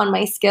in on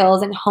my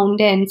skills and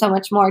honed in so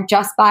much more,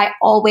 just by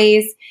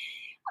always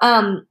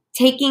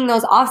taking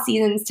those off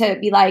seasons to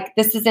be like,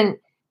 this isn't,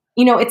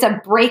 it's a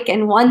break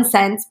in one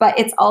sense, but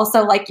it's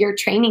also like your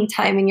training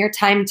time and your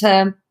time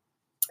to,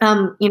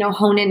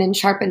 hone in and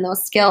sharpen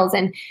those skills.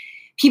 And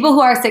people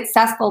who are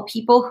successful,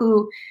 people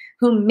who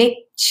make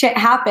shit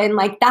happen,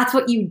 like that's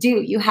what you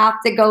do. You have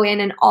to go in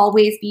and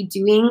always be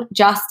doing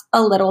just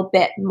a little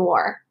bit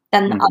more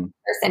than the other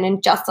person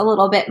and just a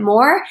little bit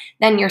more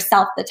than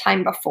yourself the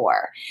time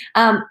before.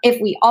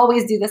 If we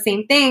always do the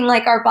same thing,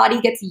 like our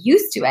body gets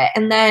used to it,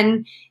 and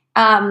then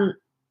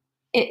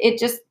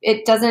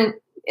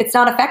it's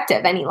not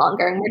effective any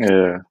longer. And we're just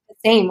the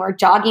same. We're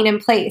jogging in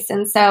place.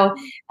 And so,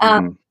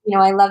 you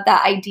know, I love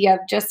that idea of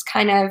just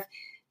kind of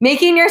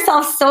making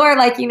yourself sore.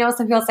 Like, you know,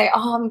 some people say,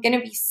 oh, I'm going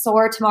to be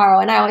sore tomorrow.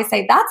 And I always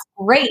say, that's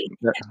great.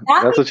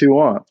 That's what you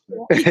want.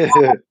 That's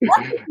what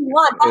you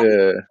want.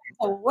 That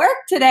to work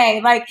today.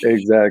 Like,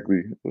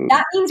 exactly.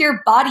 That means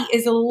your body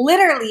is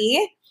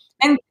literally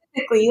and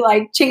physically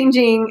like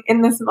changing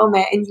in this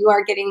moment, and you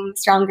are getting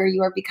stronger.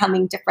 You are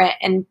becoming different.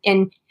 And,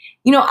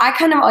 you know, I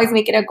kind of always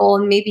make it a goal,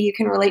 and maybe you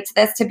can relate to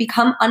this, to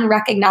become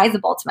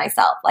unrecognizable to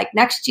myself. Like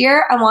next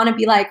year, I want to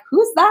be like,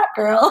 who's that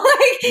girl?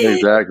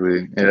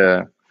 Exactly.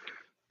 Yeah.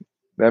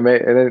 And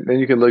then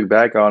you can look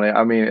back on it.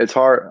 I mean, it's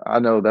hard. I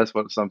know that's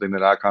something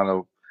that I kind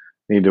of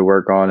need to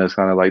work on, is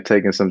kind of like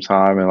taking some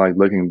time and like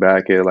looking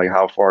back at like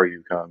how far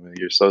you've come. And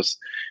you're so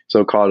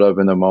caught up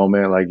in the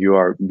moment, like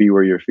be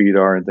where your feet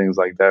are and things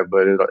like that.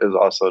 But it is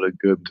also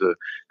good to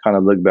kind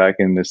of look back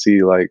and to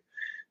see, like,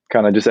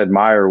 kind of just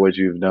admire what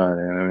you've done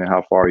and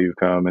how far you've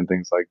come and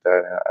things like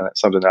that. And it's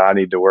something that I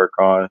need to work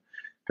on,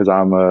 because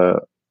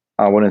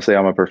I wouldn't say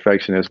I'm a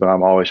perfectionist, but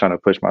I'm always trying to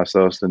push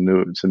myself to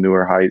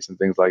newer heights and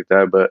things like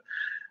that. But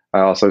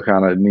I also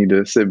kind of need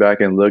to sit back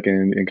and look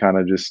and kind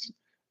of just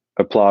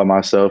applaud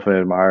myself and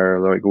admire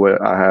like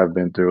what I have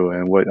been through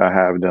and what I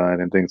have done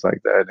and things like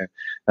that. And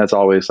that's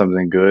always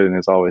something good, and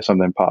it's always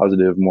something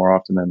positive more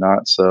often than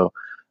not. So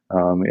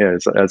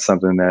that's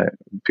something that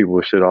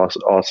people should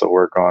also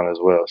work on as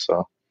well.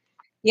 So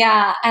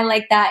yeah, I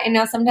like that. You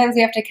know, sometimes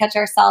we have to catch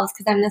ourselves,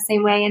 because I'm the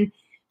same way, and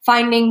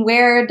finding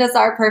where does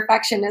our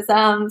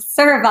perfectionism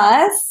serve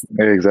us.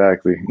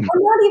 Exactly.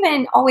 Not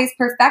even always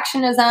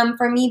perfectionism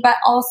for me, but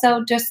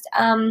also just,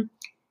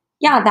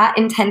 that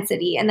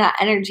intensity and that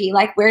energy,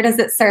 like where does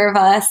it serve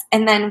us?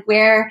 And then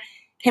where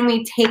can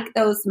we take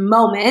those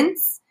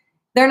moments?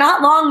 They're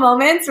not long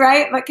moments,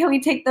 right? But can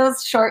we take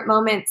those short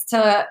moments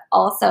to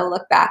also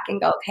look back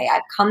and go, okay,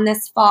 I've come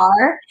this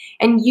far,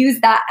 and use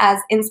that as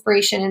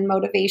inspiration and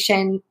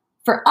motivation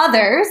for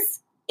others,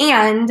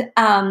 and,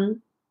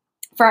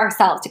 for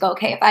ourselves to go,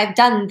 okay, if I've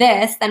done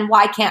this, then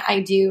why can't I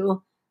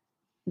do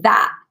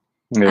that?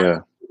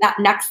 Yeah. That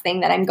next thing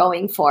that I'm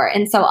going for.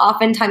 And so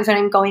oftentimes when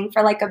I'm going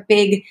for like a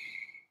big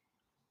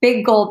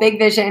goal, big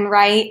vision,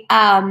 right?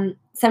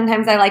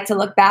 Sometimes I like to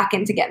look back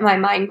and to get my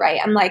mind right.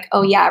 I'm like,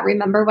 oh yeah,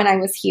 remember when I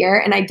was here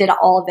and I did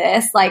all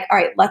this? Like, all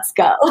right, let's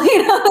go.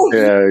 You know?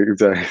 Yeah,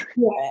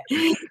 exactly.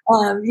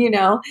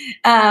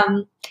 Yeah.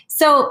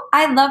 So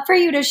I'd love for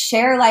you to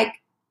share, like,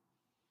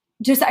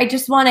 I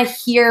just want to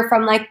hear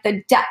from like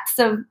the depths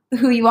of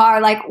who you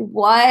are. Like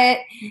what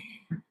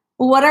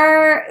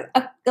are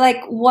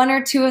like one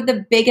or two of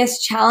the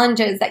biggest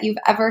challenges that you've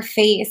ever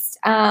faced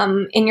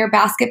in your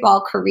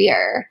basketball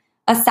career,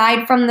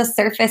 aside from the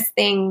surface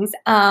things,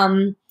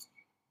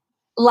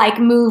 like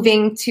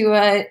moving to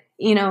a,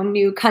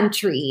 new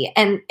country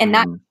and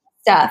that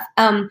stuff.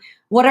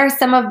 What are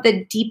some of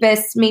the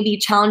deepest maybe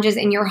challenges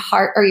in your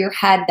heart or your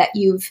head that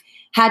you've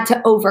had to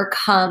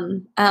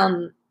overcome,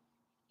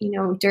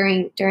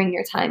 during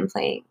your time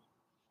playing?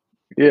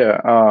 Yeah.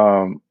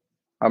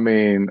 I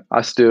mean,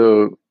 I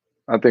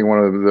think one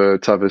of the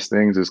toughest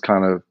things is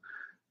kind of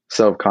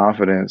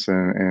self-confidence,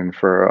 and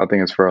I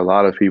think it's for a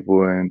lot of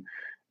people, and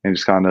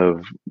just kind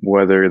of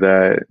whether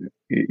that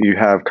you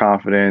have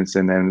confidence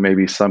and then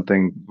maybe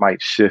something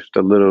might shift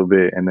a little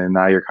bit, and then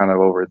now you're kind of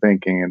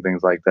overthinking and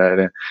things like that.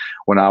 And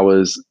when I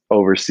was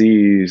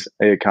overseas,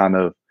 it kind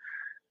of,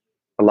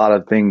 a lot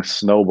of things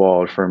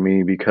snowballed for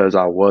me because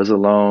I was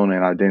alone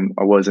and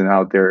I wasn't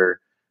out there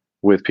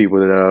with people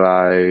that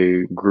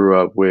I grew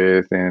up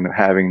with, and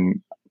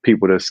having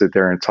people to sit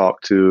there and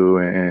talk to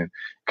and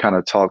kind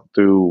of talk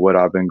through what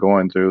I've been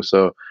going through.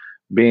 So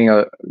being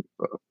a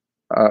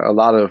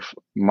lot of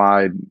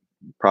my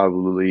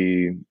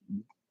probably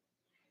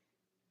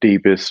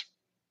deepest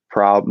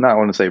not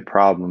want to say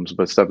problems,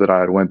 but stuff that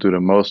I had went through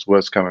the most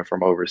was coming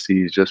from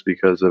overseas, just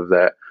because of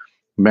that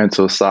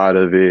mental side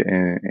of it,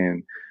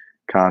 and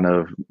kind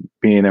of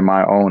being in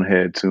my own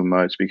head too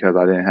much because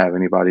I didn't have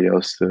anybody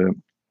else to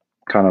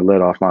kind of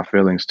let off my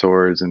feelings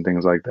towards and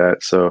things like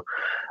that. So,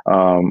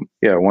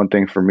 one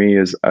thing for me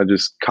is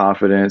just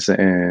confidence,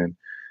 and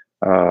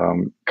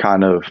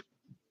kind of,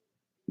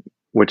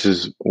 which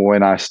is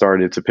when I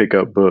started to pick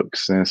up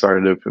books and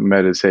started to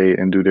meditate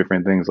and do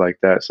different things like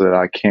that, so that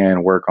I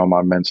can work on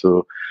my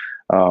mental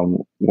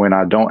when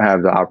I don't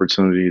have the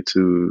opportunity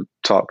to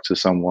talk to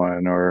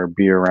someone or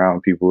be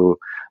around people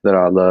that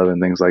I love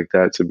and things like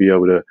that, to be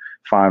able to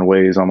find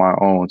ways on my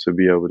own to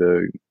be able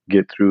to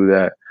get through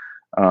that.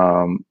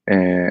 And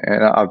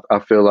I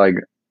feel like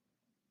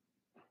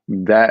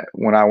that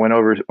when I went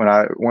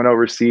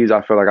overseas,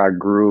 I feel like I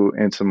grew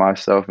into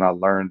myself and I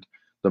learned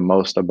the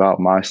most about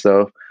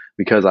myself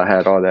because I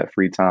had all that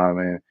free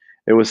time,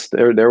 there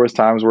was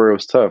times where it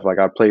was tough. Like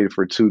I played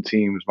for 2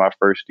 teams my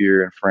first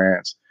year in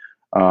France.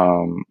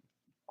 Um,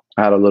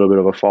 I had a little bit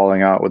of a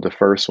falling out with the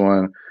first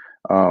one,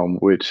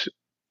 which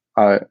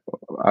I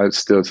I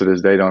still to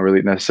this day don't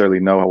really necessarily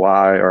know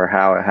why or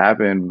how it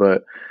happened,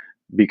 but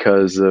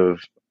because of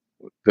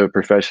the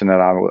profession that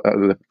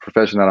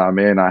I'm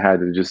in, I had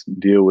to just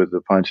deal with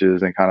the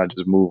punches and kind of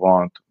just move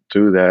on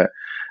through that.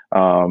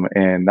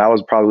 And that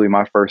was probably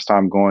my first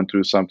time going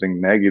through something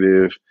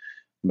negative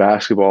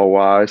basketball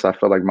wise. I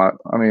felt like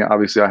I mean,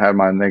 obviously I had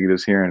my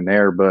negatives here and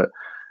there, but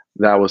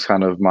that was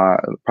kind of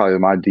probably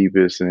my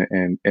deepest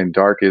and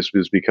darkest,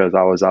 was because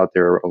I was out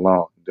there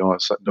alone doing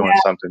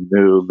something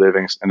new,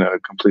 living in a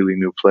completely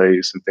new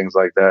place and things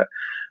like that.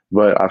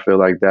 But I feel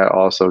like that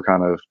also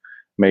kind of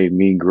made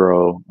me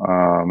grow,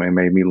 and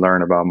made me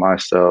learn about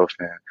myself.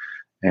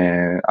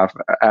 And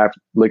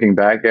after looking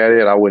back at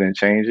it, I wouldn't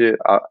change it.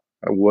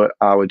 What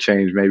I would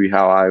change maybe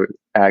how I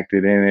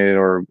acted in it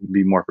or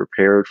be more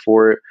prepared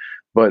for it.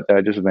 But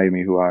that just made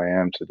me who I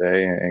am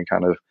today, and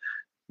kind of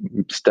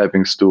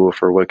stepping stool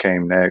for what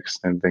came next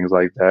and things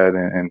like that.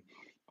 And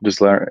just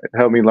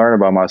help me learn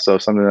about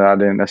myself, something that I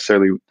didn't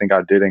necessarily think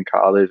I did in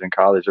college. In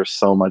college, there's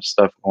so much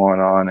stuff going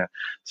on and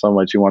so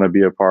much you want to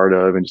be a part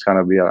of, and just kind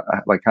of be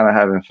like kind of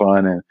having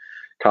fun. And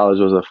college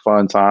was a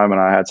fun time, and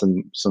I had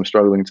some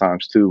struggling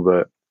times too.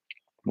 But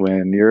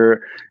when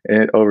you're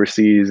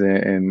overseas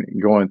and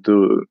going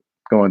through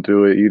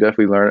it, you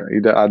definitely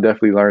learn. I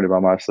definitely learned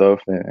about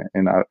myself,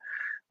 and I,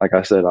 like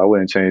I said, I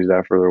wouldn't change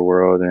that for the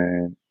world,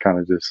 and kind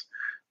of just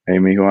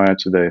made me who I am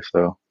today.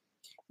 So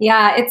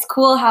yeah, it's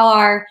cool how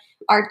our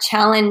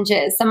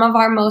challenges, some of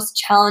our most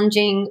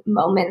challenging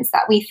moments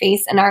that we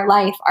face in our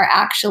life, are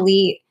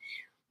actually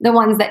the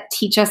ones that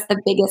teach us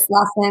the biggest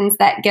lessons,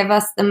 that give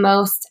us the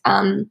most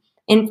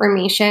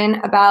information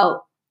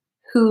about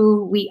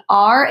who we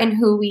are and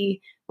who we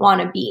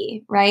want to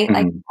be, right?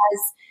 Mm-hmm.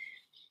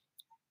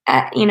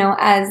 Like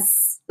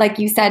as like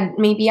you said,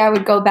 maybe I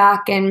would go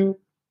back, and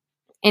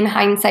in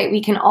hindsight,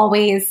 we can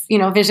always,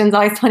 vision's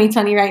always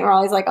 2020, right? We're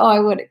always like,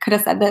 oh, could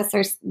have said this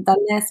or done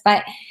this,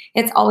 but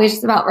it's always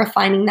just about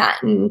refining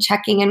that and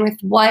checking in with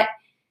what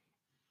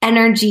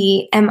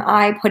energy am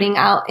I putting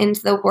out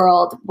into the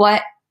world?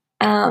 What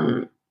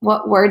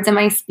words am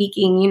I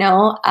speaking?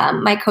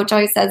 My coach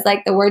always says,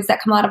 like, the words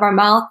that come out of our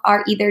mouth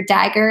are either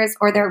daggers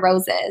or they're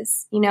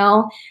roses.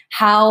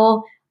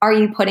 How are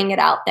you putting it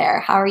out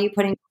there? How are you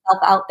putting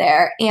yourself out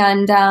there?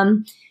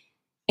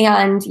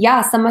 And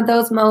yeah, some of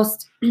those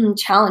most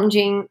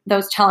challenging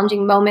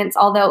moments,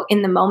 although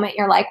in the moment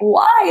you're like,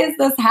 why is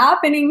this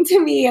happening to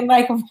me? And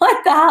like,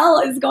 what the hell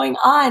is going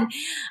on?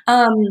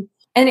 And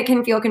it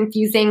can feel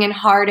confusing and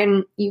hard.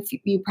 And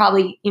you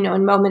probably,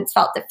 in moments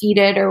felt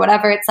defeated or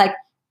whatever. It's like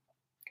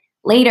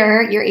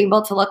later you're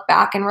able to look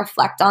back and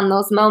reflect on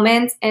those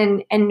moments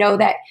and know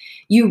that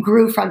you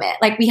grew from it.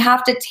 Like, we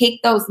have to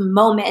take those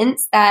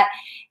moments that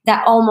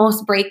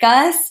almost break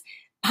us,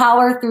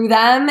 power through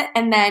them,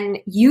 and then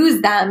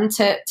use them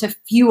to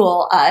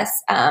fuel us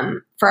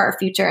for our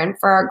future and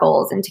for our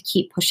goals, and to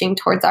keep pushing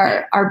towards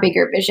our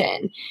bigger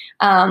vision.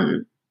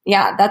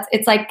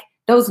 It's like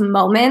those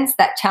moments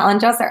that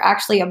challenge us are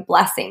actually a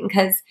blessing,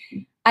 because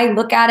I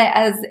look at it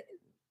as,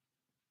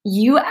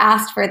 you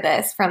asked for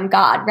this from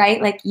God,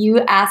 right? Like,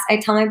 you asked. I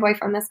tell my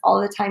boyfriend this all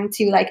the time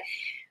too, like,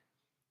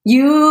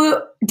 you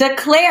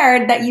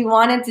declared that you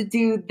wanted to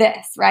do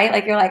this, right?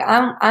 Like, you're like,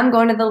 I'm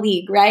going to the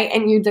league, right?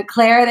 And you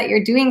declare that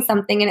you're doing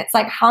something. And it's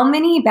like, how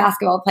many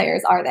basketball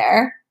players are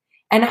there?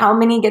 And how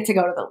many get to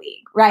go to the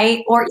league,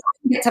 right? Or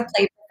even get to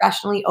play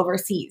professionally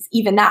overseas,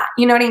 even that,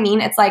 you know what I mean?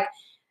 It's like,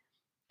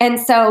 and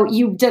so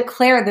you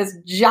declare this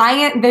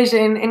giant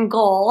vision and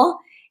goal.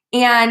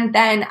 And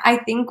then I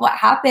think what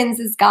happens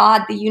is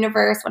God, the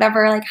universe,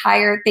 whatever like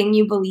higher thing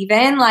you believe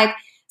in, like,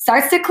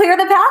 starts to clear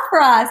the path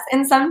for us.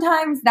 And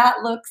sometimes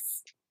that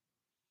looks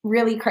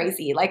really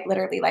crazy, like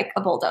literally like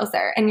a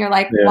bulldozer. And you're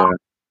like,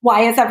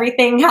 why is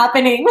everything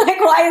happening? Like,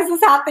 why is this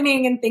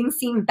happening? And things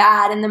seem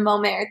bad in the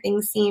moment, or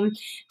things seem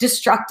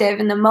destructive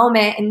in the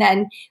moment. And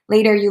then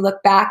later you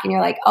look back and you're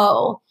like,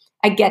 oh,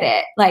 I get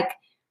it. Like,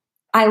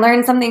 I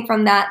learned something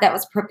from that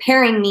was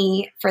preparing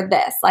me for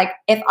this. Like,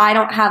 if I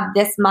don't have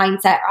this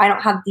mindset, or I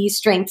don't have these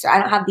strengths, or I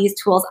don't have these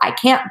tools, I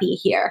can't be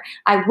here.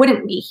 I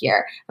wouldn't be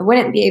here. I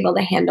wouldn't be able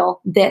to handle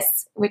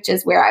this, which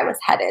is where I was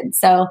headed.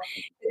 So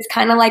it's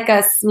kind of like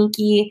a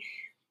sneaky,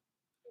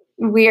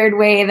 weird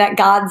way that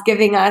God's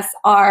giving us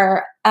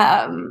our,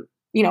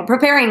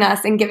 preparing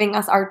us and giving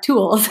us our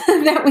tools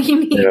that we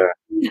need,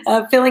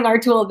 filling our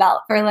tool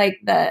belt for like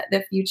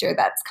the future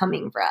that's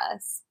coming for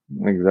us.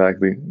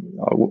 Exactly.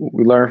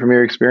 We learn from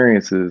your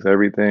experiences,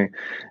 everything.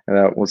 And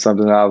that was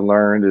something that I've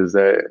learned, is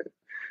that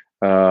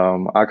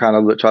I kind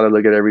of try to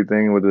look at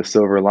everything with a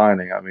silver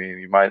lining. I mean,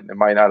 it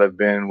might not have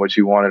been what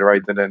you wanted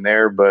right then and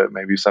there, but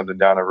maybe something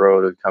down the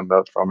road has come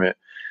up from it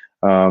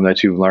that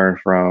you've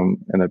learned from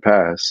in the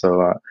past.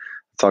 So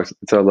I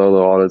tell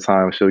Lolo all the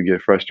time, she'll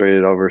get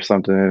frustrated over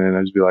something, and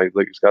I just be like,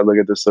 look, you just got to look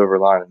at the silver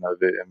lining of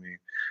it. I mean, it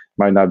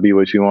might not be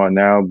what you want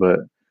now,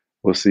 but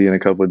we'll see in a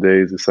couple of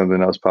days if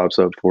something else pops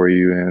up for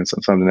you and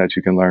something that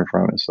you can learn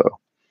from it. So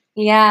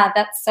yeah,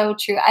 that's so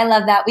true. I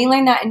love that. We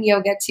learned that in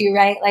yoga too,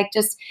 right? Like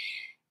just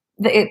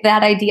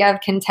that idea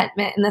of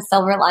contentment and the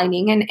silver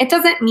lining. And it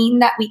doesn't mean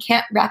that we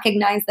can't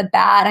recognize the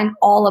bad. I'm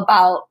all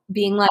about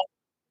being like,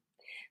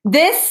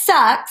 this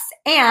sucks,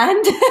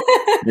 and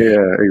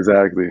yeah,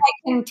 exactly. I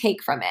can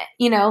take from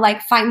it,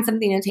 like find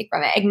something to take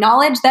from it.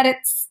 Acknowledge that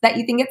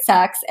you think it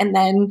sucks, and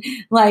then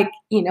like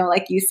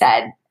you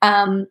said,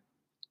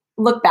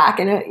 look back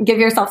and give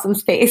yourself some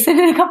space, and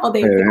in a couple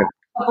days,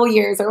 a couple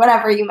years, or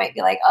whatever, you might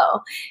be like,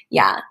 oh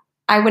yeah,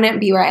 I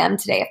wouldn't be where I am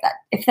today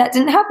if that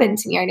didn't happen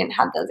to me. I didn't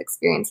have those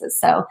experiences.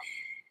 So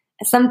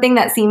something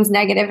that seems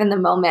negative in the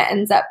moment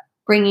ends up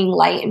bringing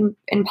light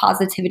and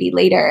positivity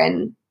later,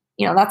 and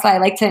that's why I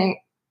like to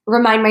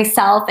remind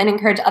myself and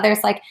encourage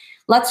others, like,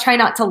 let's try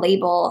not to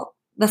label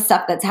the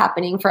stuff that's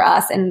happening for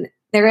us. And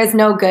there is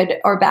no good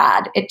or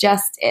bad. It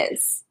just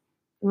is,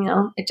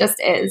 it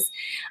just is.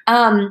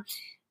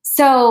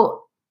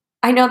 So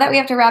I know that we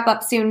have to wrap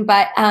up soon,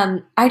 but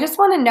I just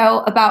want to know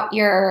about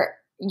your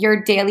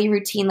daily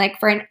routine, like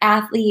for an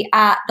athlete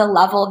at the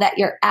level that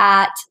you're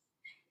at.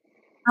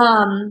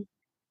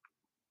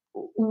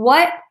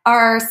 What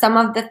are some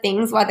of the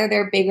things, whether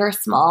they're big or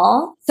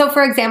small? So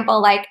for example,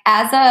 like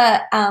as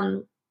a,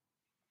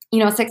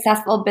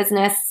 successful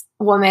business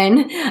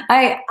woman,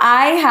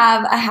 I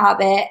have a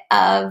habit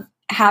of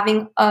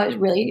having a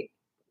really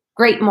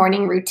great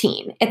morning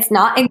routine. It's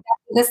not exactly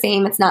the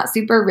same. It's not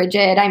super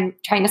rigid. I'm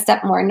trying to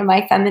step more into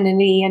my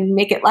femininity and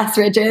make it less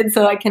rigid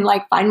so I can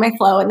like find my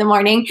flow in the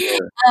morning.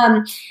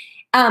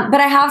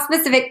 But I have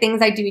specific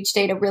things I do each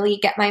day to really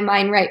get my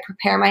mind right,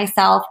 prepare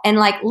myself, and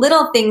like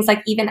little things,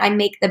 like even I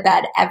make the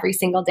bed every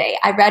single day.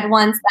 I read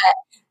once that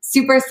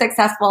super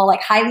successful,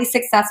 like highly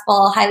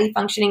successful, highly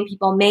functioning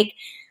people make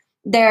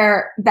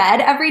their bed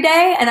every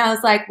day. And I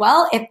was like,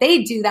 well, if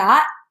they do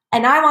that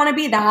and I want to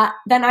be that,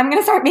 then I'm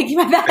going to start making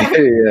my bed.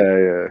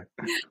 Yeah.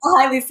 A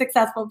highly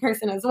successful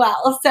person as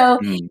well. So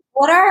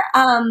what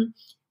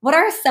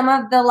are some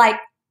of the like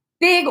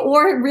big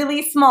or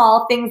really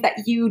small things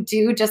that you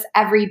do just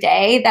every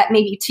day that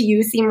maybe to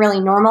you seem really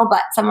normal,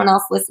 but someone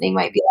else listening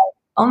might be like,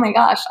 oh my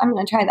gosh, I'm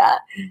going to try that.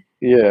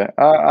 Yeah.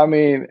 I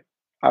mean,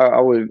 I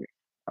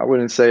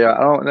wouldn't say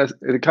I don't.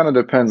 It kind of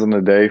depends on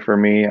the day for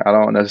me. I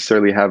don't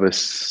necessarily have a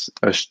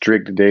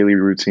strict daily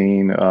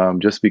routine,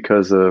 just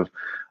because of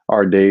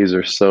our days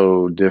are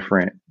so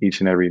different each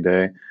and every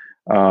day.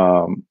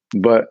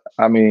 But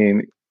I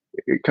mean,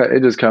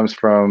 it just comes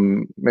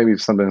from maybe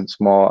something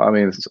small. I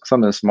mean,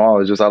 something small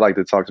is just I like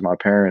to talk to my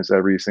parents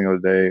every single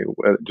day,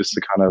 just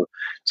to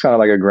it's kind of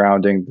like a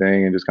grounding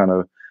thing, and just kind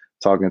of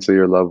talking to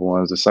your loved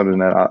ones is something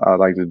that I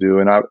like to do.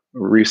 And I've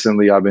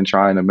been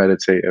trying to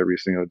meditate every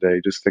single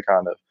day, just to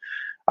kind of,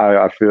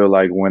 I feel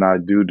like when I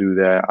do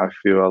that, I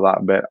feel a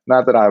lot better.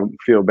 Not that I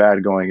feel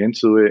bad going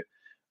into it,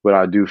 but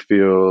I do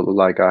feel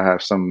like I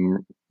have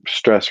some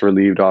stress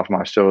relieved off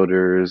my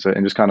shoulders,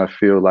 and just kind of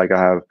feel like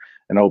I have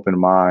an open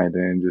mind,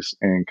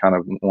 and kind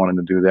of wanting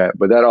to do that.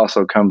 But that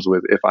also comes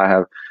with if I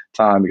have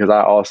time, because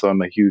I also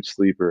am a huge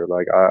sleeper.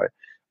 Like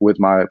with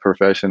my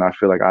profession, I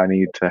feel like I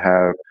need to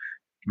have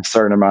a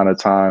certain amount of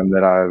time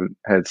that I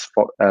had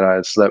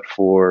slept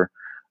for,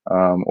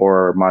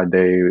 or my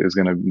day is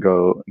going to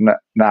go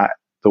not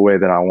the way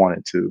that I want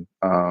it to.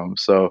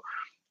 So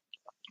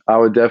I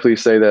would definitely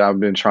say that I've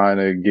been trying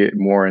to get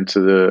more into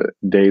the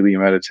daily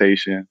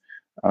meditation,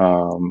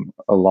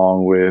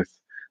 along with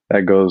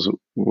that goes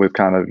with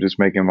kind of just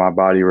making my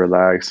body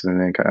relax,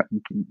 and then kind of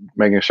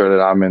making sure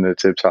that I'm in the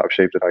tip top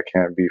shape that I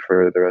can be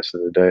for the rest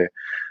of the day.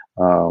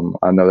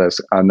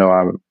 I know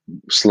I'm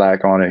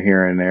slack on it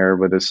here and there,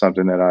 but it's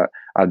something that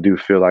I do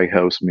feel like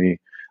helps me,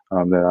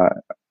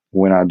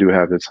 when I do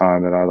have the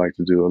time, that I like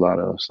to do a lot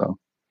of. So.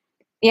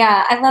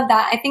 Yeah, I love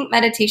that. I think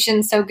meditation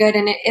is so good,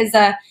 and it is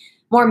a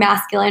more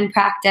masculine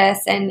practice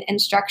and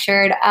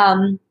structured.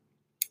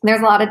 There's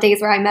a lot of days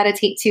where I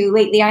meditate too.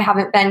 Lately, I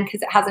haven't been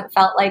because it hasn't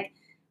felt like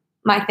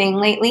my thing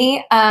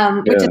lately.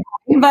 Which is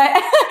fine,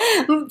 but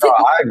no,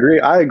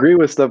 I agree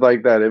with stuff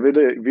like that. If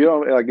you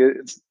don't like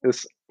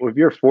it's if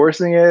you're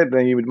forcing it,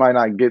 then you might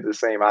not get the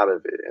same out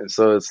of it. And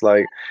so it's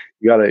like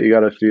you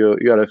gotta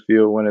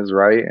feel when it's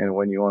right and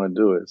when you want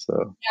to do it. So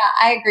yeah,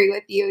 I agree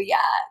with you. Yeah,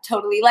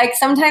 totally. Like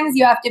sometimes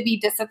you have to be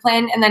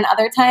disciplined, and then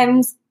other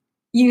times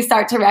you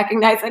start to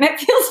recognize and it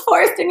feels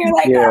forced, and you're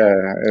like,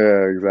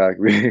 yeah,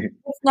 exactly.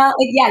 It's not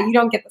like, you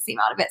don't get the same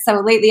out of it. So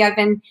lately I've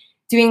been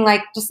doing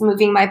like just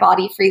moving my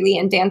body freely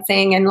and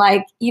dancing, and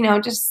like,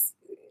 just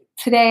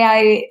today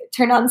I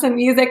turned on some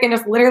music and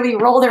just literally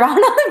rolled around on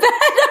the bed.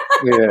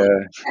 Yeah.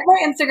 My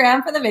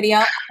Instagram for the video.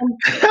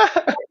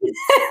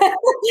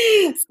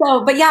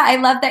 So, but yeah, I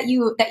love that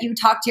you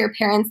talk to your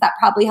parents. That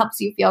probably helps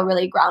you feel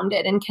really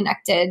grounded and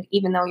connected,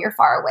 even though you're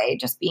far away,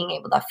 just being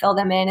able to fill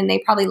them in, and they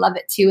probably love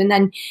it too. And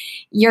then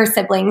your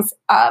siblings,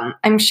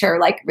 I'm sure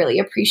like really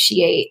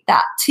appreciate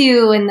that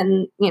too. And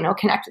then,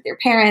 connect with your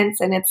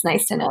parents, and it's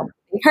nice to know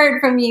they've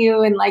heard from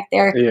you and like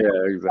they're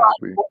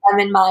exactly. with them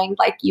in mind,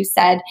 like you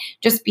said,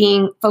 just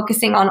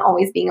focusing on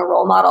always being a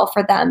role model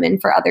for them and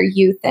for other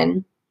youth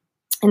and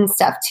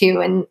stuff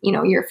too. And,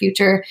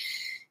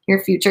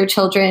 your future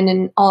children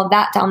and all of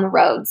that down the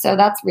road. So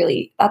that's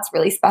really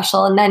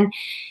special. And then,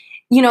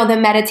 the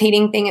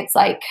meditating thing, it's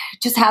like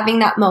just having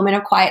that moment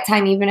of quiet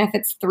time, even if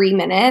it's 3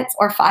 minutes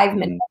or 5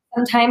 minutes,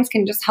 sometimes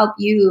can just help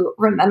you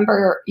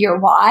remember your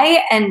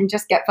why and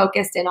just get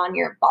focused in on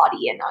your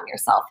body and on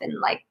yourself and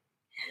like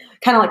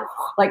kind of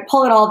like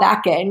pull it all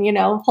back in,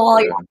 pull all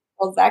your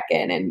muscles back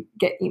in and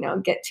get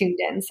tuned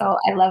in. So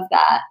I love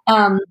that.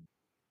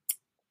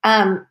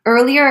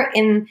 Earlier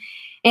in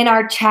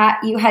our chat,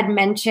 you had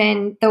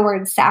mentioned the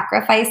word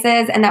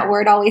sacrifices, and that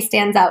word always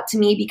stands out to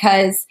me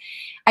because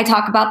I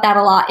talk about that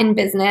a lot in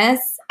business.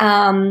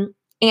 And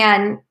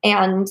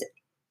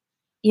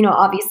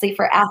obviously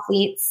for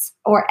athletes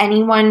or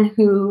anyone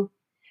who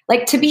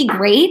like to be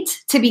great,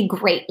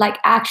 like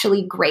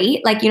actually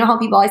great. Like, how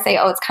people always say,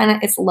 oh,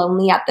 it's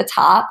lonely at the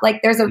top.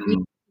 Like there's a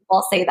reason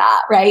people say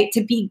that, right?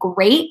 To be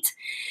great.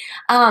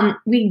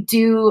 We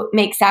do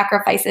make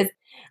sacrifices.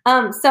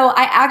 So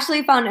I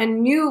actually found a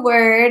new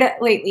word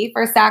lately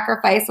for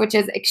sacrifice, which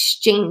is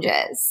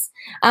exchanges.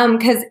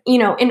 Because,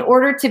 in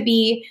order to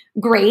be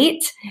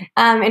great,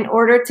 in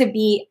order to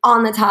be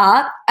on the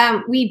top,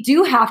 we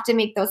do have to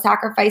make those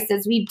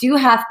sacrifices. We do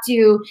have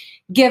to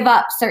give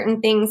up certain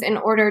things in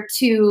order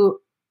to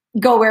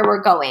go where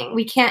we're going.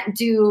 We can't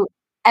do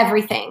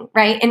everything,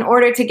 right? In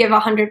order to give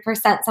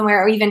 100%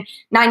 somewhere or even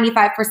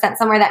 95%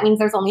 somewhere, that means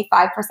there's only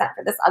 5%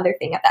 for this other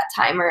thing at that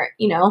time or,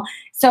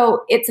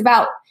 so it's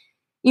about,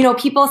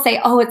 people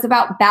say, oh, it's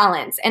about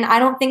balance. And I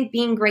don't think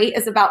being great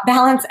is about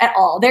balance at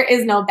all. There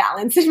is no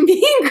balance in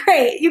being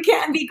great. You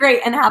can't be great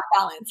and have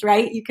balance,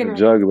 right? You can a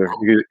juggler.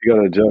 You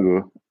got to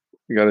juggle.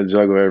 You got to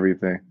juggle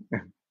everything.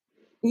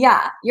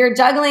 Yeah. You're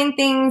juggling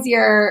things.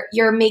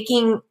 You're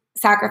making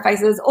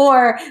sacrifices,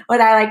 or what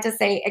I like to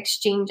say,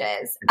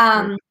 exchanges.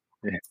 And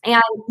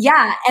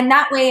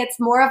that way it's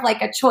more of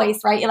like a choice,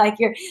 right?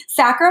 You're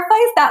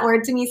sacrifice. That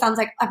word to me sounds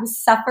like I'm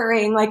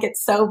suffering, like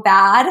it's so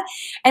bad.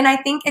 And I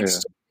think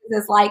exchange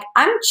is like,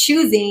 I'm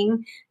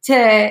choosing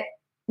to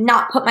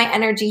not put my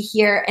energy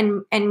here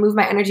and move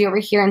my energy over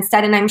here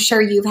instead. And I'm sure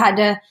you've had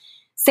to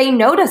say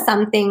no to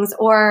some things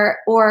or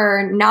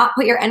not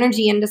put your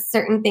energy into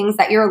certain things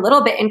that you're a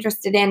little bit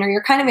interested in, or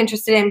you're kind of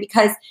interested in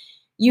because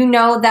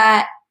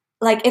that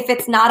like, if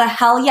it's not a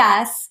hell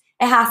yes,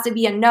 it has to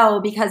be a no,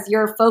 because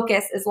your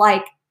focus is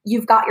like,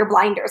 you've got your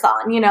blinders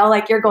on,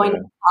 like you're going to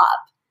the top.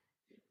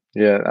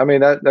 Yeah. I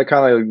mean, that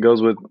kind of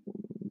goes with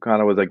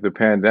like the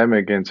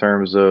pandemic in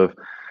terms of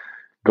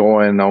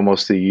going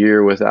almost a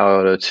year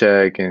without a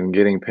check and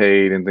getting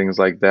paid and things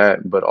like that.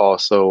 But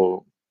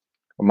also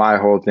my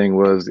whole thing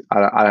was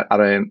I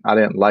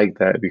didn't like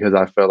that because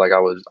I felt like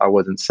I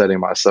wasn't setting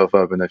myself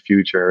up in the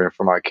future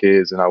for my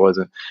kids, and I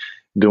wasn't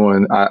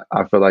doing, I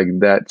feel like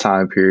that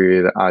time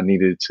period I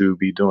needed to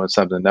be doing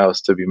something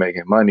else to be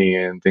making money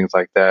and things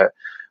like that.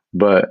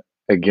 But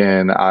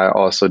again, I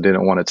also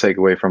didn't want to take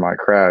away from my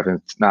craft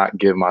and not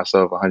give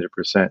myself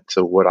 100%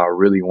 to what I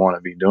really want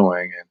to be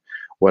doing and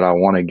what I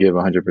want to give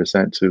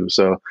 100% to.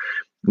 So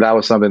that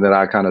was something that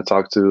I kind of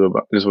talked to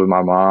about, just with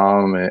my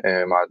mom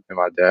and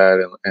my dad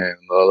and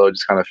Lolo,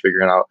 just kind of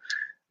figuring out,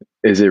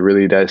 is it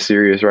really that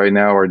serious right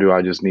now, or do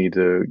I just need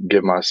to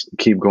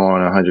keep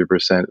going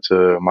 100%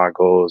 to my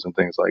goals and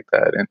things like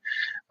that? And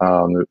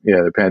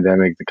the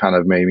pandemic kind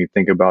of made me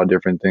think about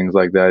different things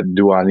like that.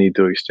 Do I need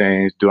to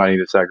exchange? Do I need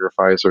to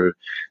sacrifice, or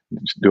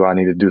do I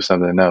need to do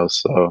something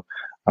else? So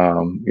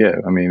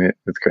I mean,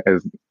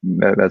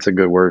 that's a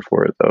good word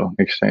for it, though.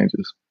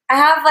 Exchanges. I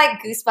have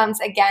like goosebumps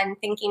again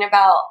thinking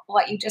about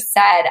what you just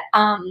said.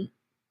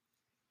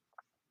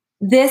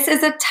 This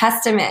is a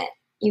testament,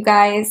 you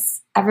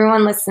guys,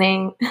 everyone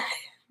listening,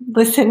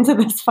 listen to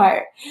this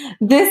part.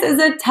 This is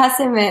a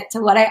testament to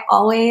what I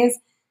always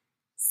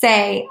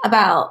say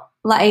about,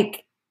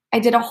 like, I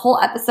did a whole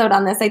episode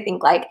on this, I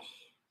think, like,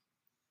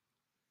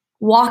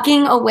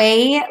 walking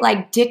away,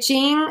 like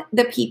ditching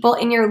the people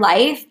in your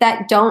life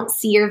that don't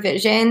see your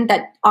vision,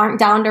 that aren't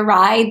down to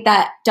ride,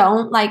 that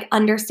don't like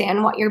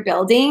understand what you're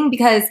building.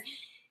 Because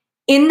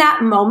in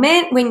that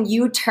moment, when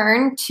you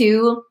turn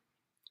to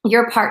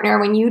your partner,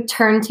 when you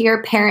turn to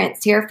your parents,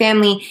 to your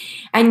family,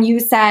 and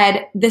you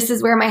said, this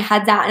is where my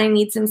head's at and I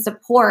need some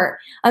support.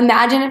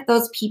 Imagine if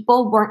those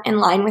people weren't in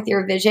line with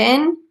your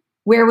vision.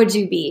 Where would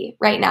you be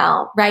right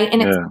now? Right.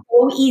 And it's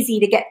so easy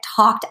to get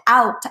talked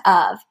out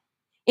of.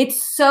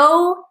 It's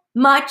so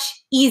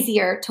much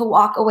easier to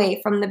walk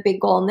away from the big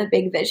goal and the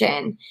big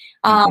vision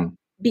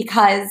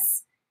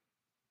because,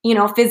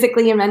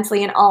 physically and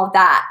mentally and all of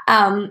that.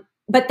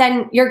 But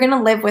then you're going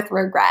to live with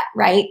regret,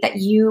 right? That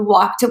you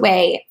walked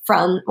away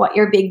from what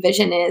your big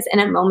vision is in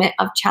a moment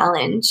of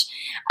challenge.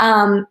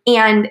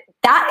 And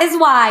that is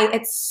why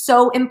it's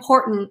so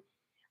important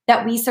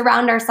that we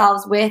surround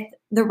ourselves with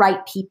the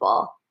right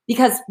people.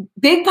 Because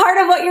big part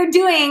of what you're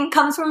doing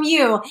comes from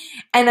you.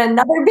 And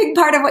another big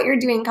part of what you're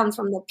doing comes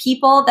from the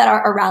people that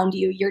are around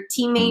you, your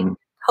teammates,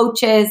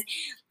 coaches,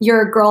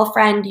 your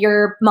girlfriend,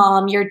 your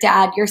mom, your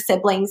dad, your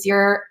siblings,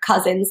 your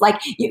cousins, like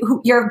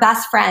your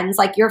best friends,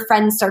 like your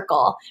friend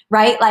circle,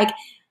 right? Like,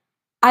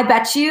 I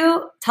bet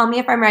you, tell me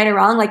if I'm right or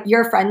wrong, like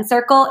your friend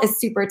circle is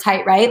super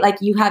tight, right? Like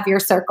you have your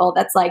circle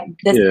that's like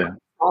this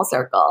small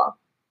circle.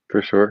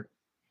 For sure.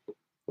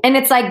 And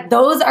it's like,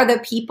 those are the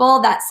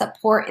people that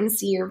support and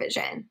see your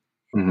vision.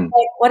 Mm-hmm.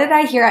 Like, what did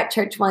I hear at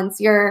church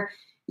once?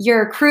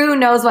 Your crew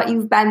knows what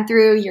you've been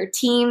through. Your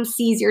team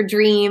sees your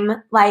dream.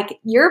 Like,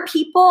 your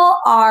people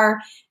are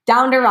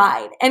down to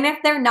ride. And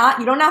if they're not,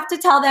 you don't have to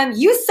tell them,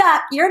 you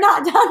suck, you're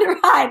not down to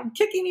ride,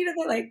 kicking you to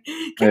the, like,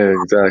 yeah,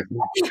 exactly.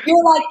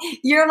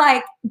 You're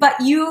like, but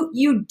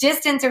you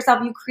distance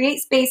yourself, you create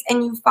space,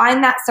 and you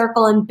find that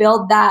circle and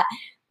build that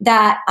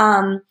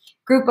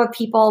group of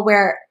people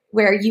where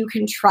you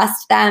can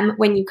trust them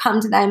when you come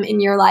to them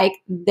and you're like,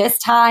 this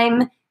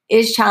time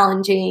is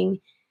challenging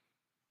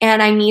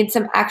and I need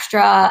some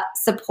extra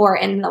support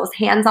and those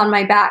hands on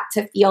my back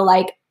to feel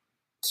like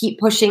keep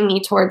pushing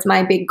me towards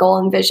my big goal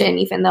and vision,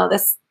 even though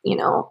this,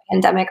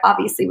 pandemic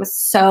obviously was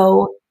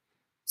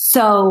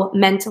so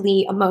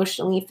mentally,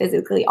 emotionally,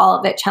 physically, all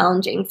of it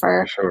challenging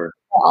for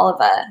all of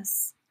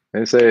us.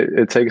 They say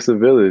it takes a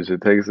village.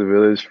 It takes a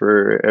village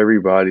for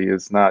everybody.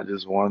 It's not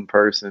just one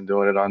person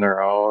doing it on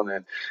their own.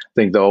 And I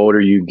think the older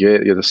you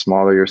get, the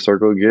smaller your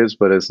circle gets,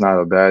 but it's not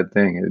a bad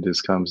thing. It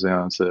just comes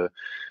down to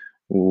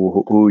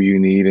who you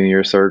need in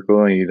your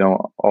circle, and you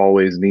don't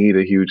always need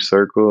a huge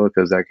circle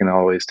because that can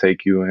always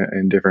take you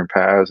in different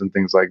paths and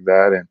things like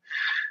that.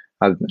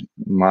 And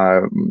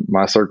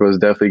my circle has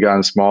definitely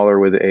gotten smaller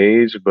with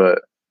age, but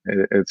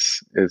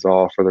it's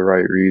all for the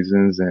right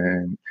reasons,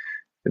 and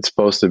it's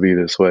supposed to be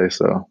this way.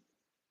 So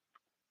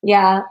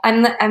yeah,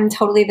 I'm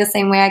totally the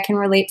same way. I can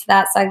relate to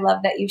that. So I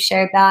love that you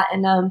shared that,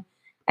 and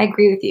I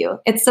agree with you.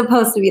 It's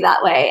supposed to be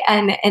that way,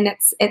 and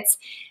it's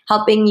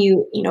helping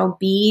you,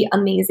 be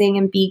amazing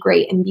and be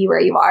great and be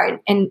where you are.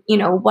 And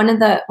one of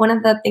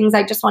the things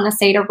I just want to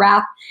say to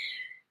wrap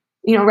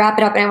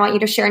it up, and I want you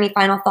to share any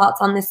final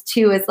thoughts on this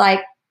too, is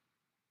like,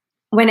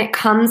 when it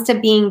comes to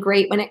being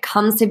great, when it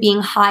comes to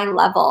being high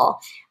level,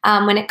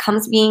 when it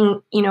comes to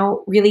being,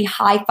 really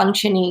high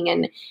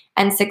functioning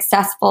and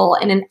successful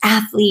and an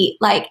athlete,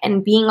 like,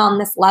 and being on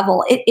this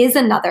level, it is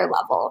another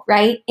level,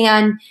 right?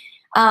 And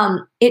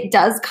it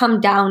does come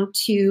down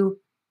to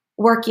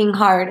working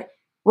hard,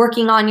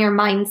 working on your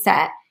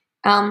mindset,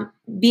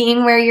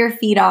 being where your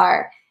feet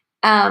are,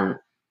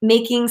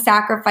 making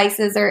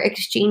sacrifices or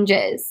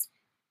exchanges,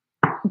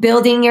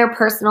 building your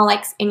personal,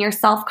 like, in your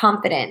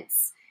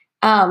self-confidence,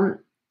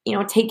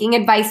 taking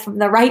advice from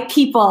the right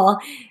people.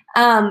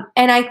 And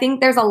I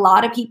think there's a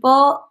lot of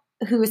people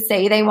who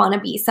say they want to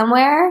be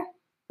somewhere,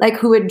 like,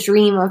 who would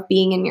dream of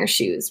being in your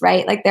shoes,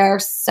 right? Like, there are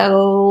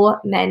so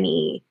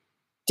many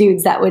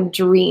dudes that would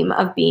dream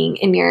of being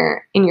in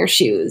your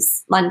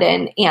shoes,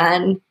 London.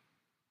 And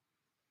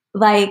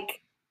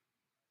like,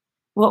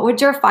 what would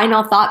your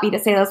final thought be to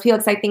say to those people?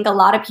 Because I think a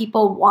lot of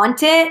people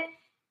want it,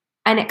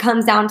 and it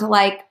comes down to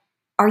like,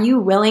 are you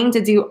willing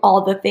to do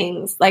all the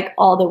things, like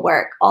all the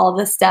work, all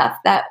the stuff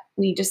that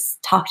we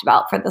just talked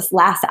about for this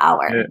last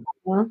hour?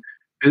 Yeah.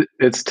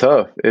 It's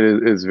tough.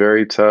 It's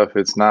very tough.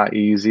 It's not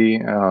easy.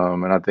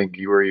 And I think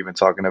you were even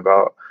talking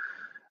about,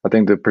 I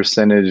think the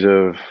percentage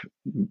of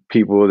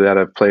people that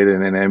have played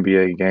in an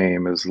NBA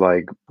game is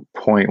like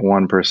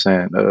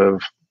 0.1%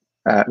 of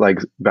like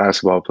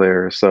basketball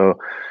players. So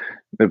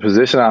the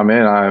position I'm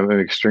in, I'm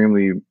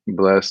extremely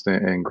blessed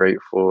and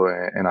grateful.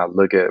 And I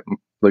look at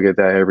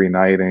that every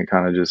night and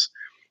kind of just,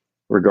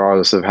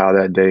 regardless of how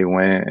that day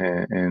went,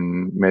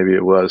 and maybe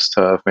it was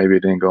tough, maybe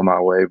it didn't go my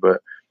way,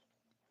 but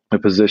the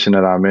position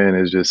that I'm in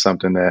is just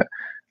something that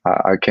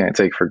I can't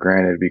take for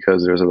granted,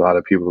 because there's a lot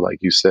of people, like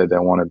you said,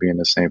 that want to be in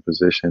the same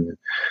position.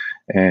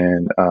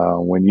 And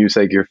when you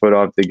take your foot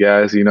off the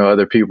gas,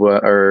 other people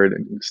are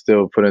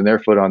still putting their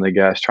foot on the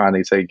gas, trying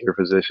to take your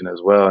position as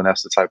well. And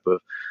that's the type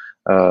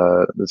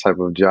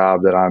of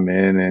job that I'm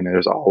in. And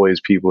there's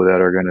always people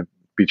that are going to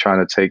be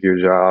trying to take your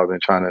job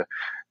and trying to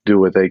do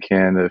what they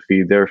can to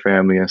feed their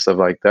family and stuff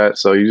like that.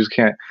 So you just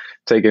can't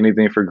take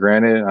anything for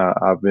granted.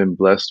 I've been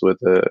blessed with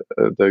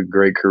a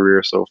great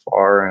career so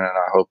far, and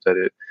I hope that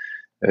it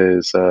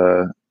is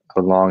a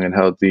long and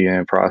healthy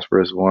and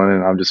prosperous one.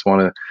 And I just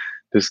want to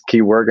just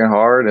keep working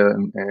hard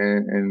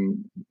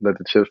and let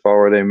the chips fall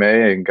where they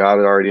may. And God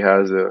already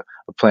has a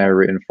plan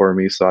written for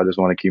me. So I just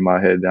want to keep my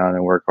head down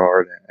and work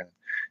hard and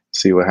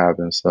see what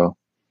happens. So.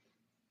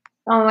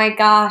 Oh my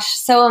gosh.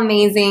 So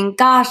amazing.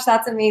 Gosh,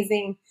 that's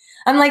amazing.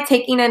 I'm like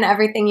taking in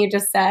everything you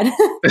just said.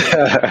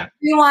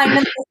 Rewind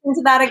and listen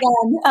to that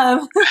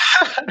again.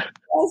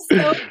 That's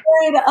so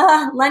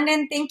good.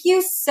 London, thank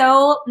you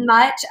so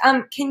much.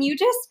 Can you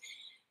just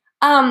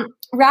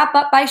wrap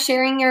up by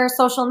sharing your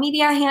social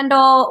media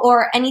handle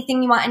or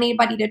anything you want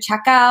anybody to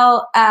check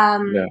out?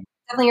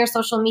 Definitely your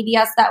social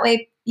media, so that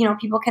way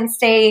people can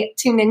stay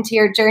tuned into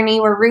your journey.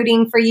 We're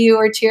rooting for you.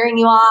 We're cheering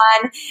you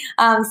on.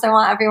 So I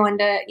want everyone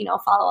to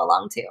follow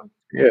along too.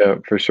 Yeah,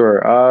 for sure.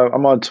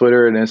 I'm on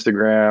Twitter and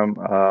Instagram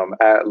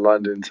at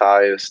London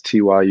Tyus.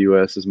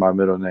 TYUS is my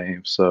middle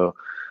name. So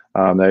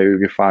That you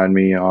can find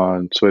me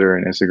on Twitter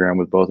and Instagram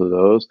with both of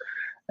those.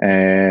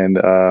 And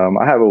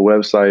I have a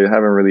website. I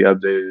haven't really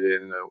updated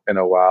it in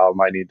a while.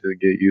 Might need to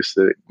get used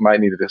to it. Might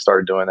need to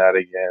start doing that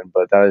again.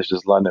 But that is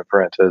just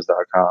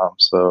londonprentice.com.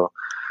 So,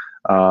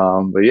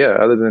 but yeah,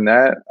 other than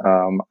that,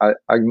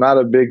 I'm not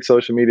a big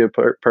social media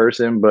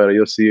person, but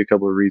you'll see a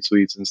couple of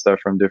retweets and stuff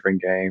from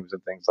different games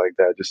and things like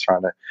that. Just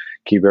trying to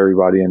keep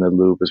everybody in the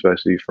loop,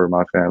 especially for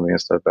my family and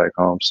stuff back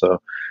home.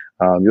 So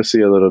you'll see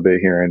a little bit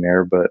here and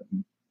there, but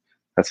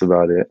that's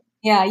about it.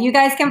 Yeah, you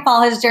guys can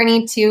follow his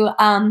journey too.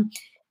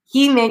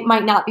 He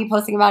might not be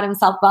posting about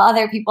himself, but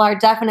other people are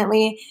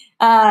definitely,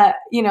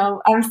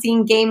 I'm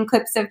seeing game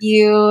clips of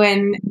you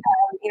and,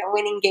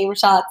 winning game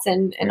shots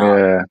and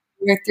all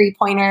your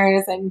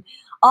 3-pointers and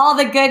all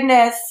the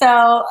goodness.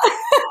 So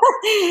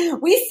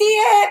we see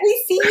it.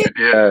 We see it.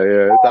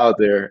 Yeah, it's out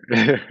there.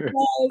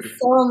 It's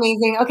so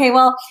amazing. Okay,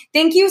 well,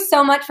 thank you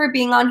so much for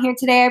being on here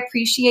today. I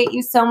appreciate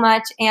you so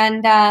much.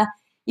 And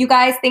you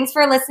guys, thanks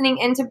for listening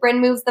into Bryn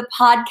Moves the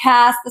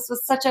podcast. This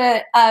was such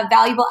a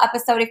valuable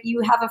episode. If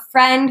you have a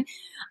friend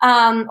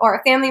or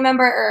a family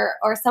member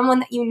or someone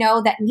that you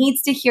know that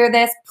needs to hear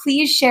this,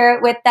 please share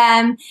it with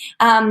them.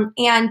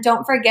 And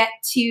don't forget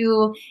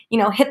to,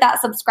 hit that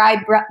subscribe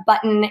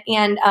button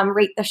and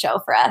rate the show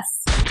for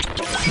us.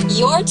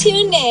 You're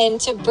tuned in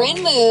to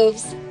Bryn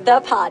Moves the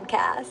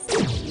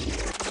podcast.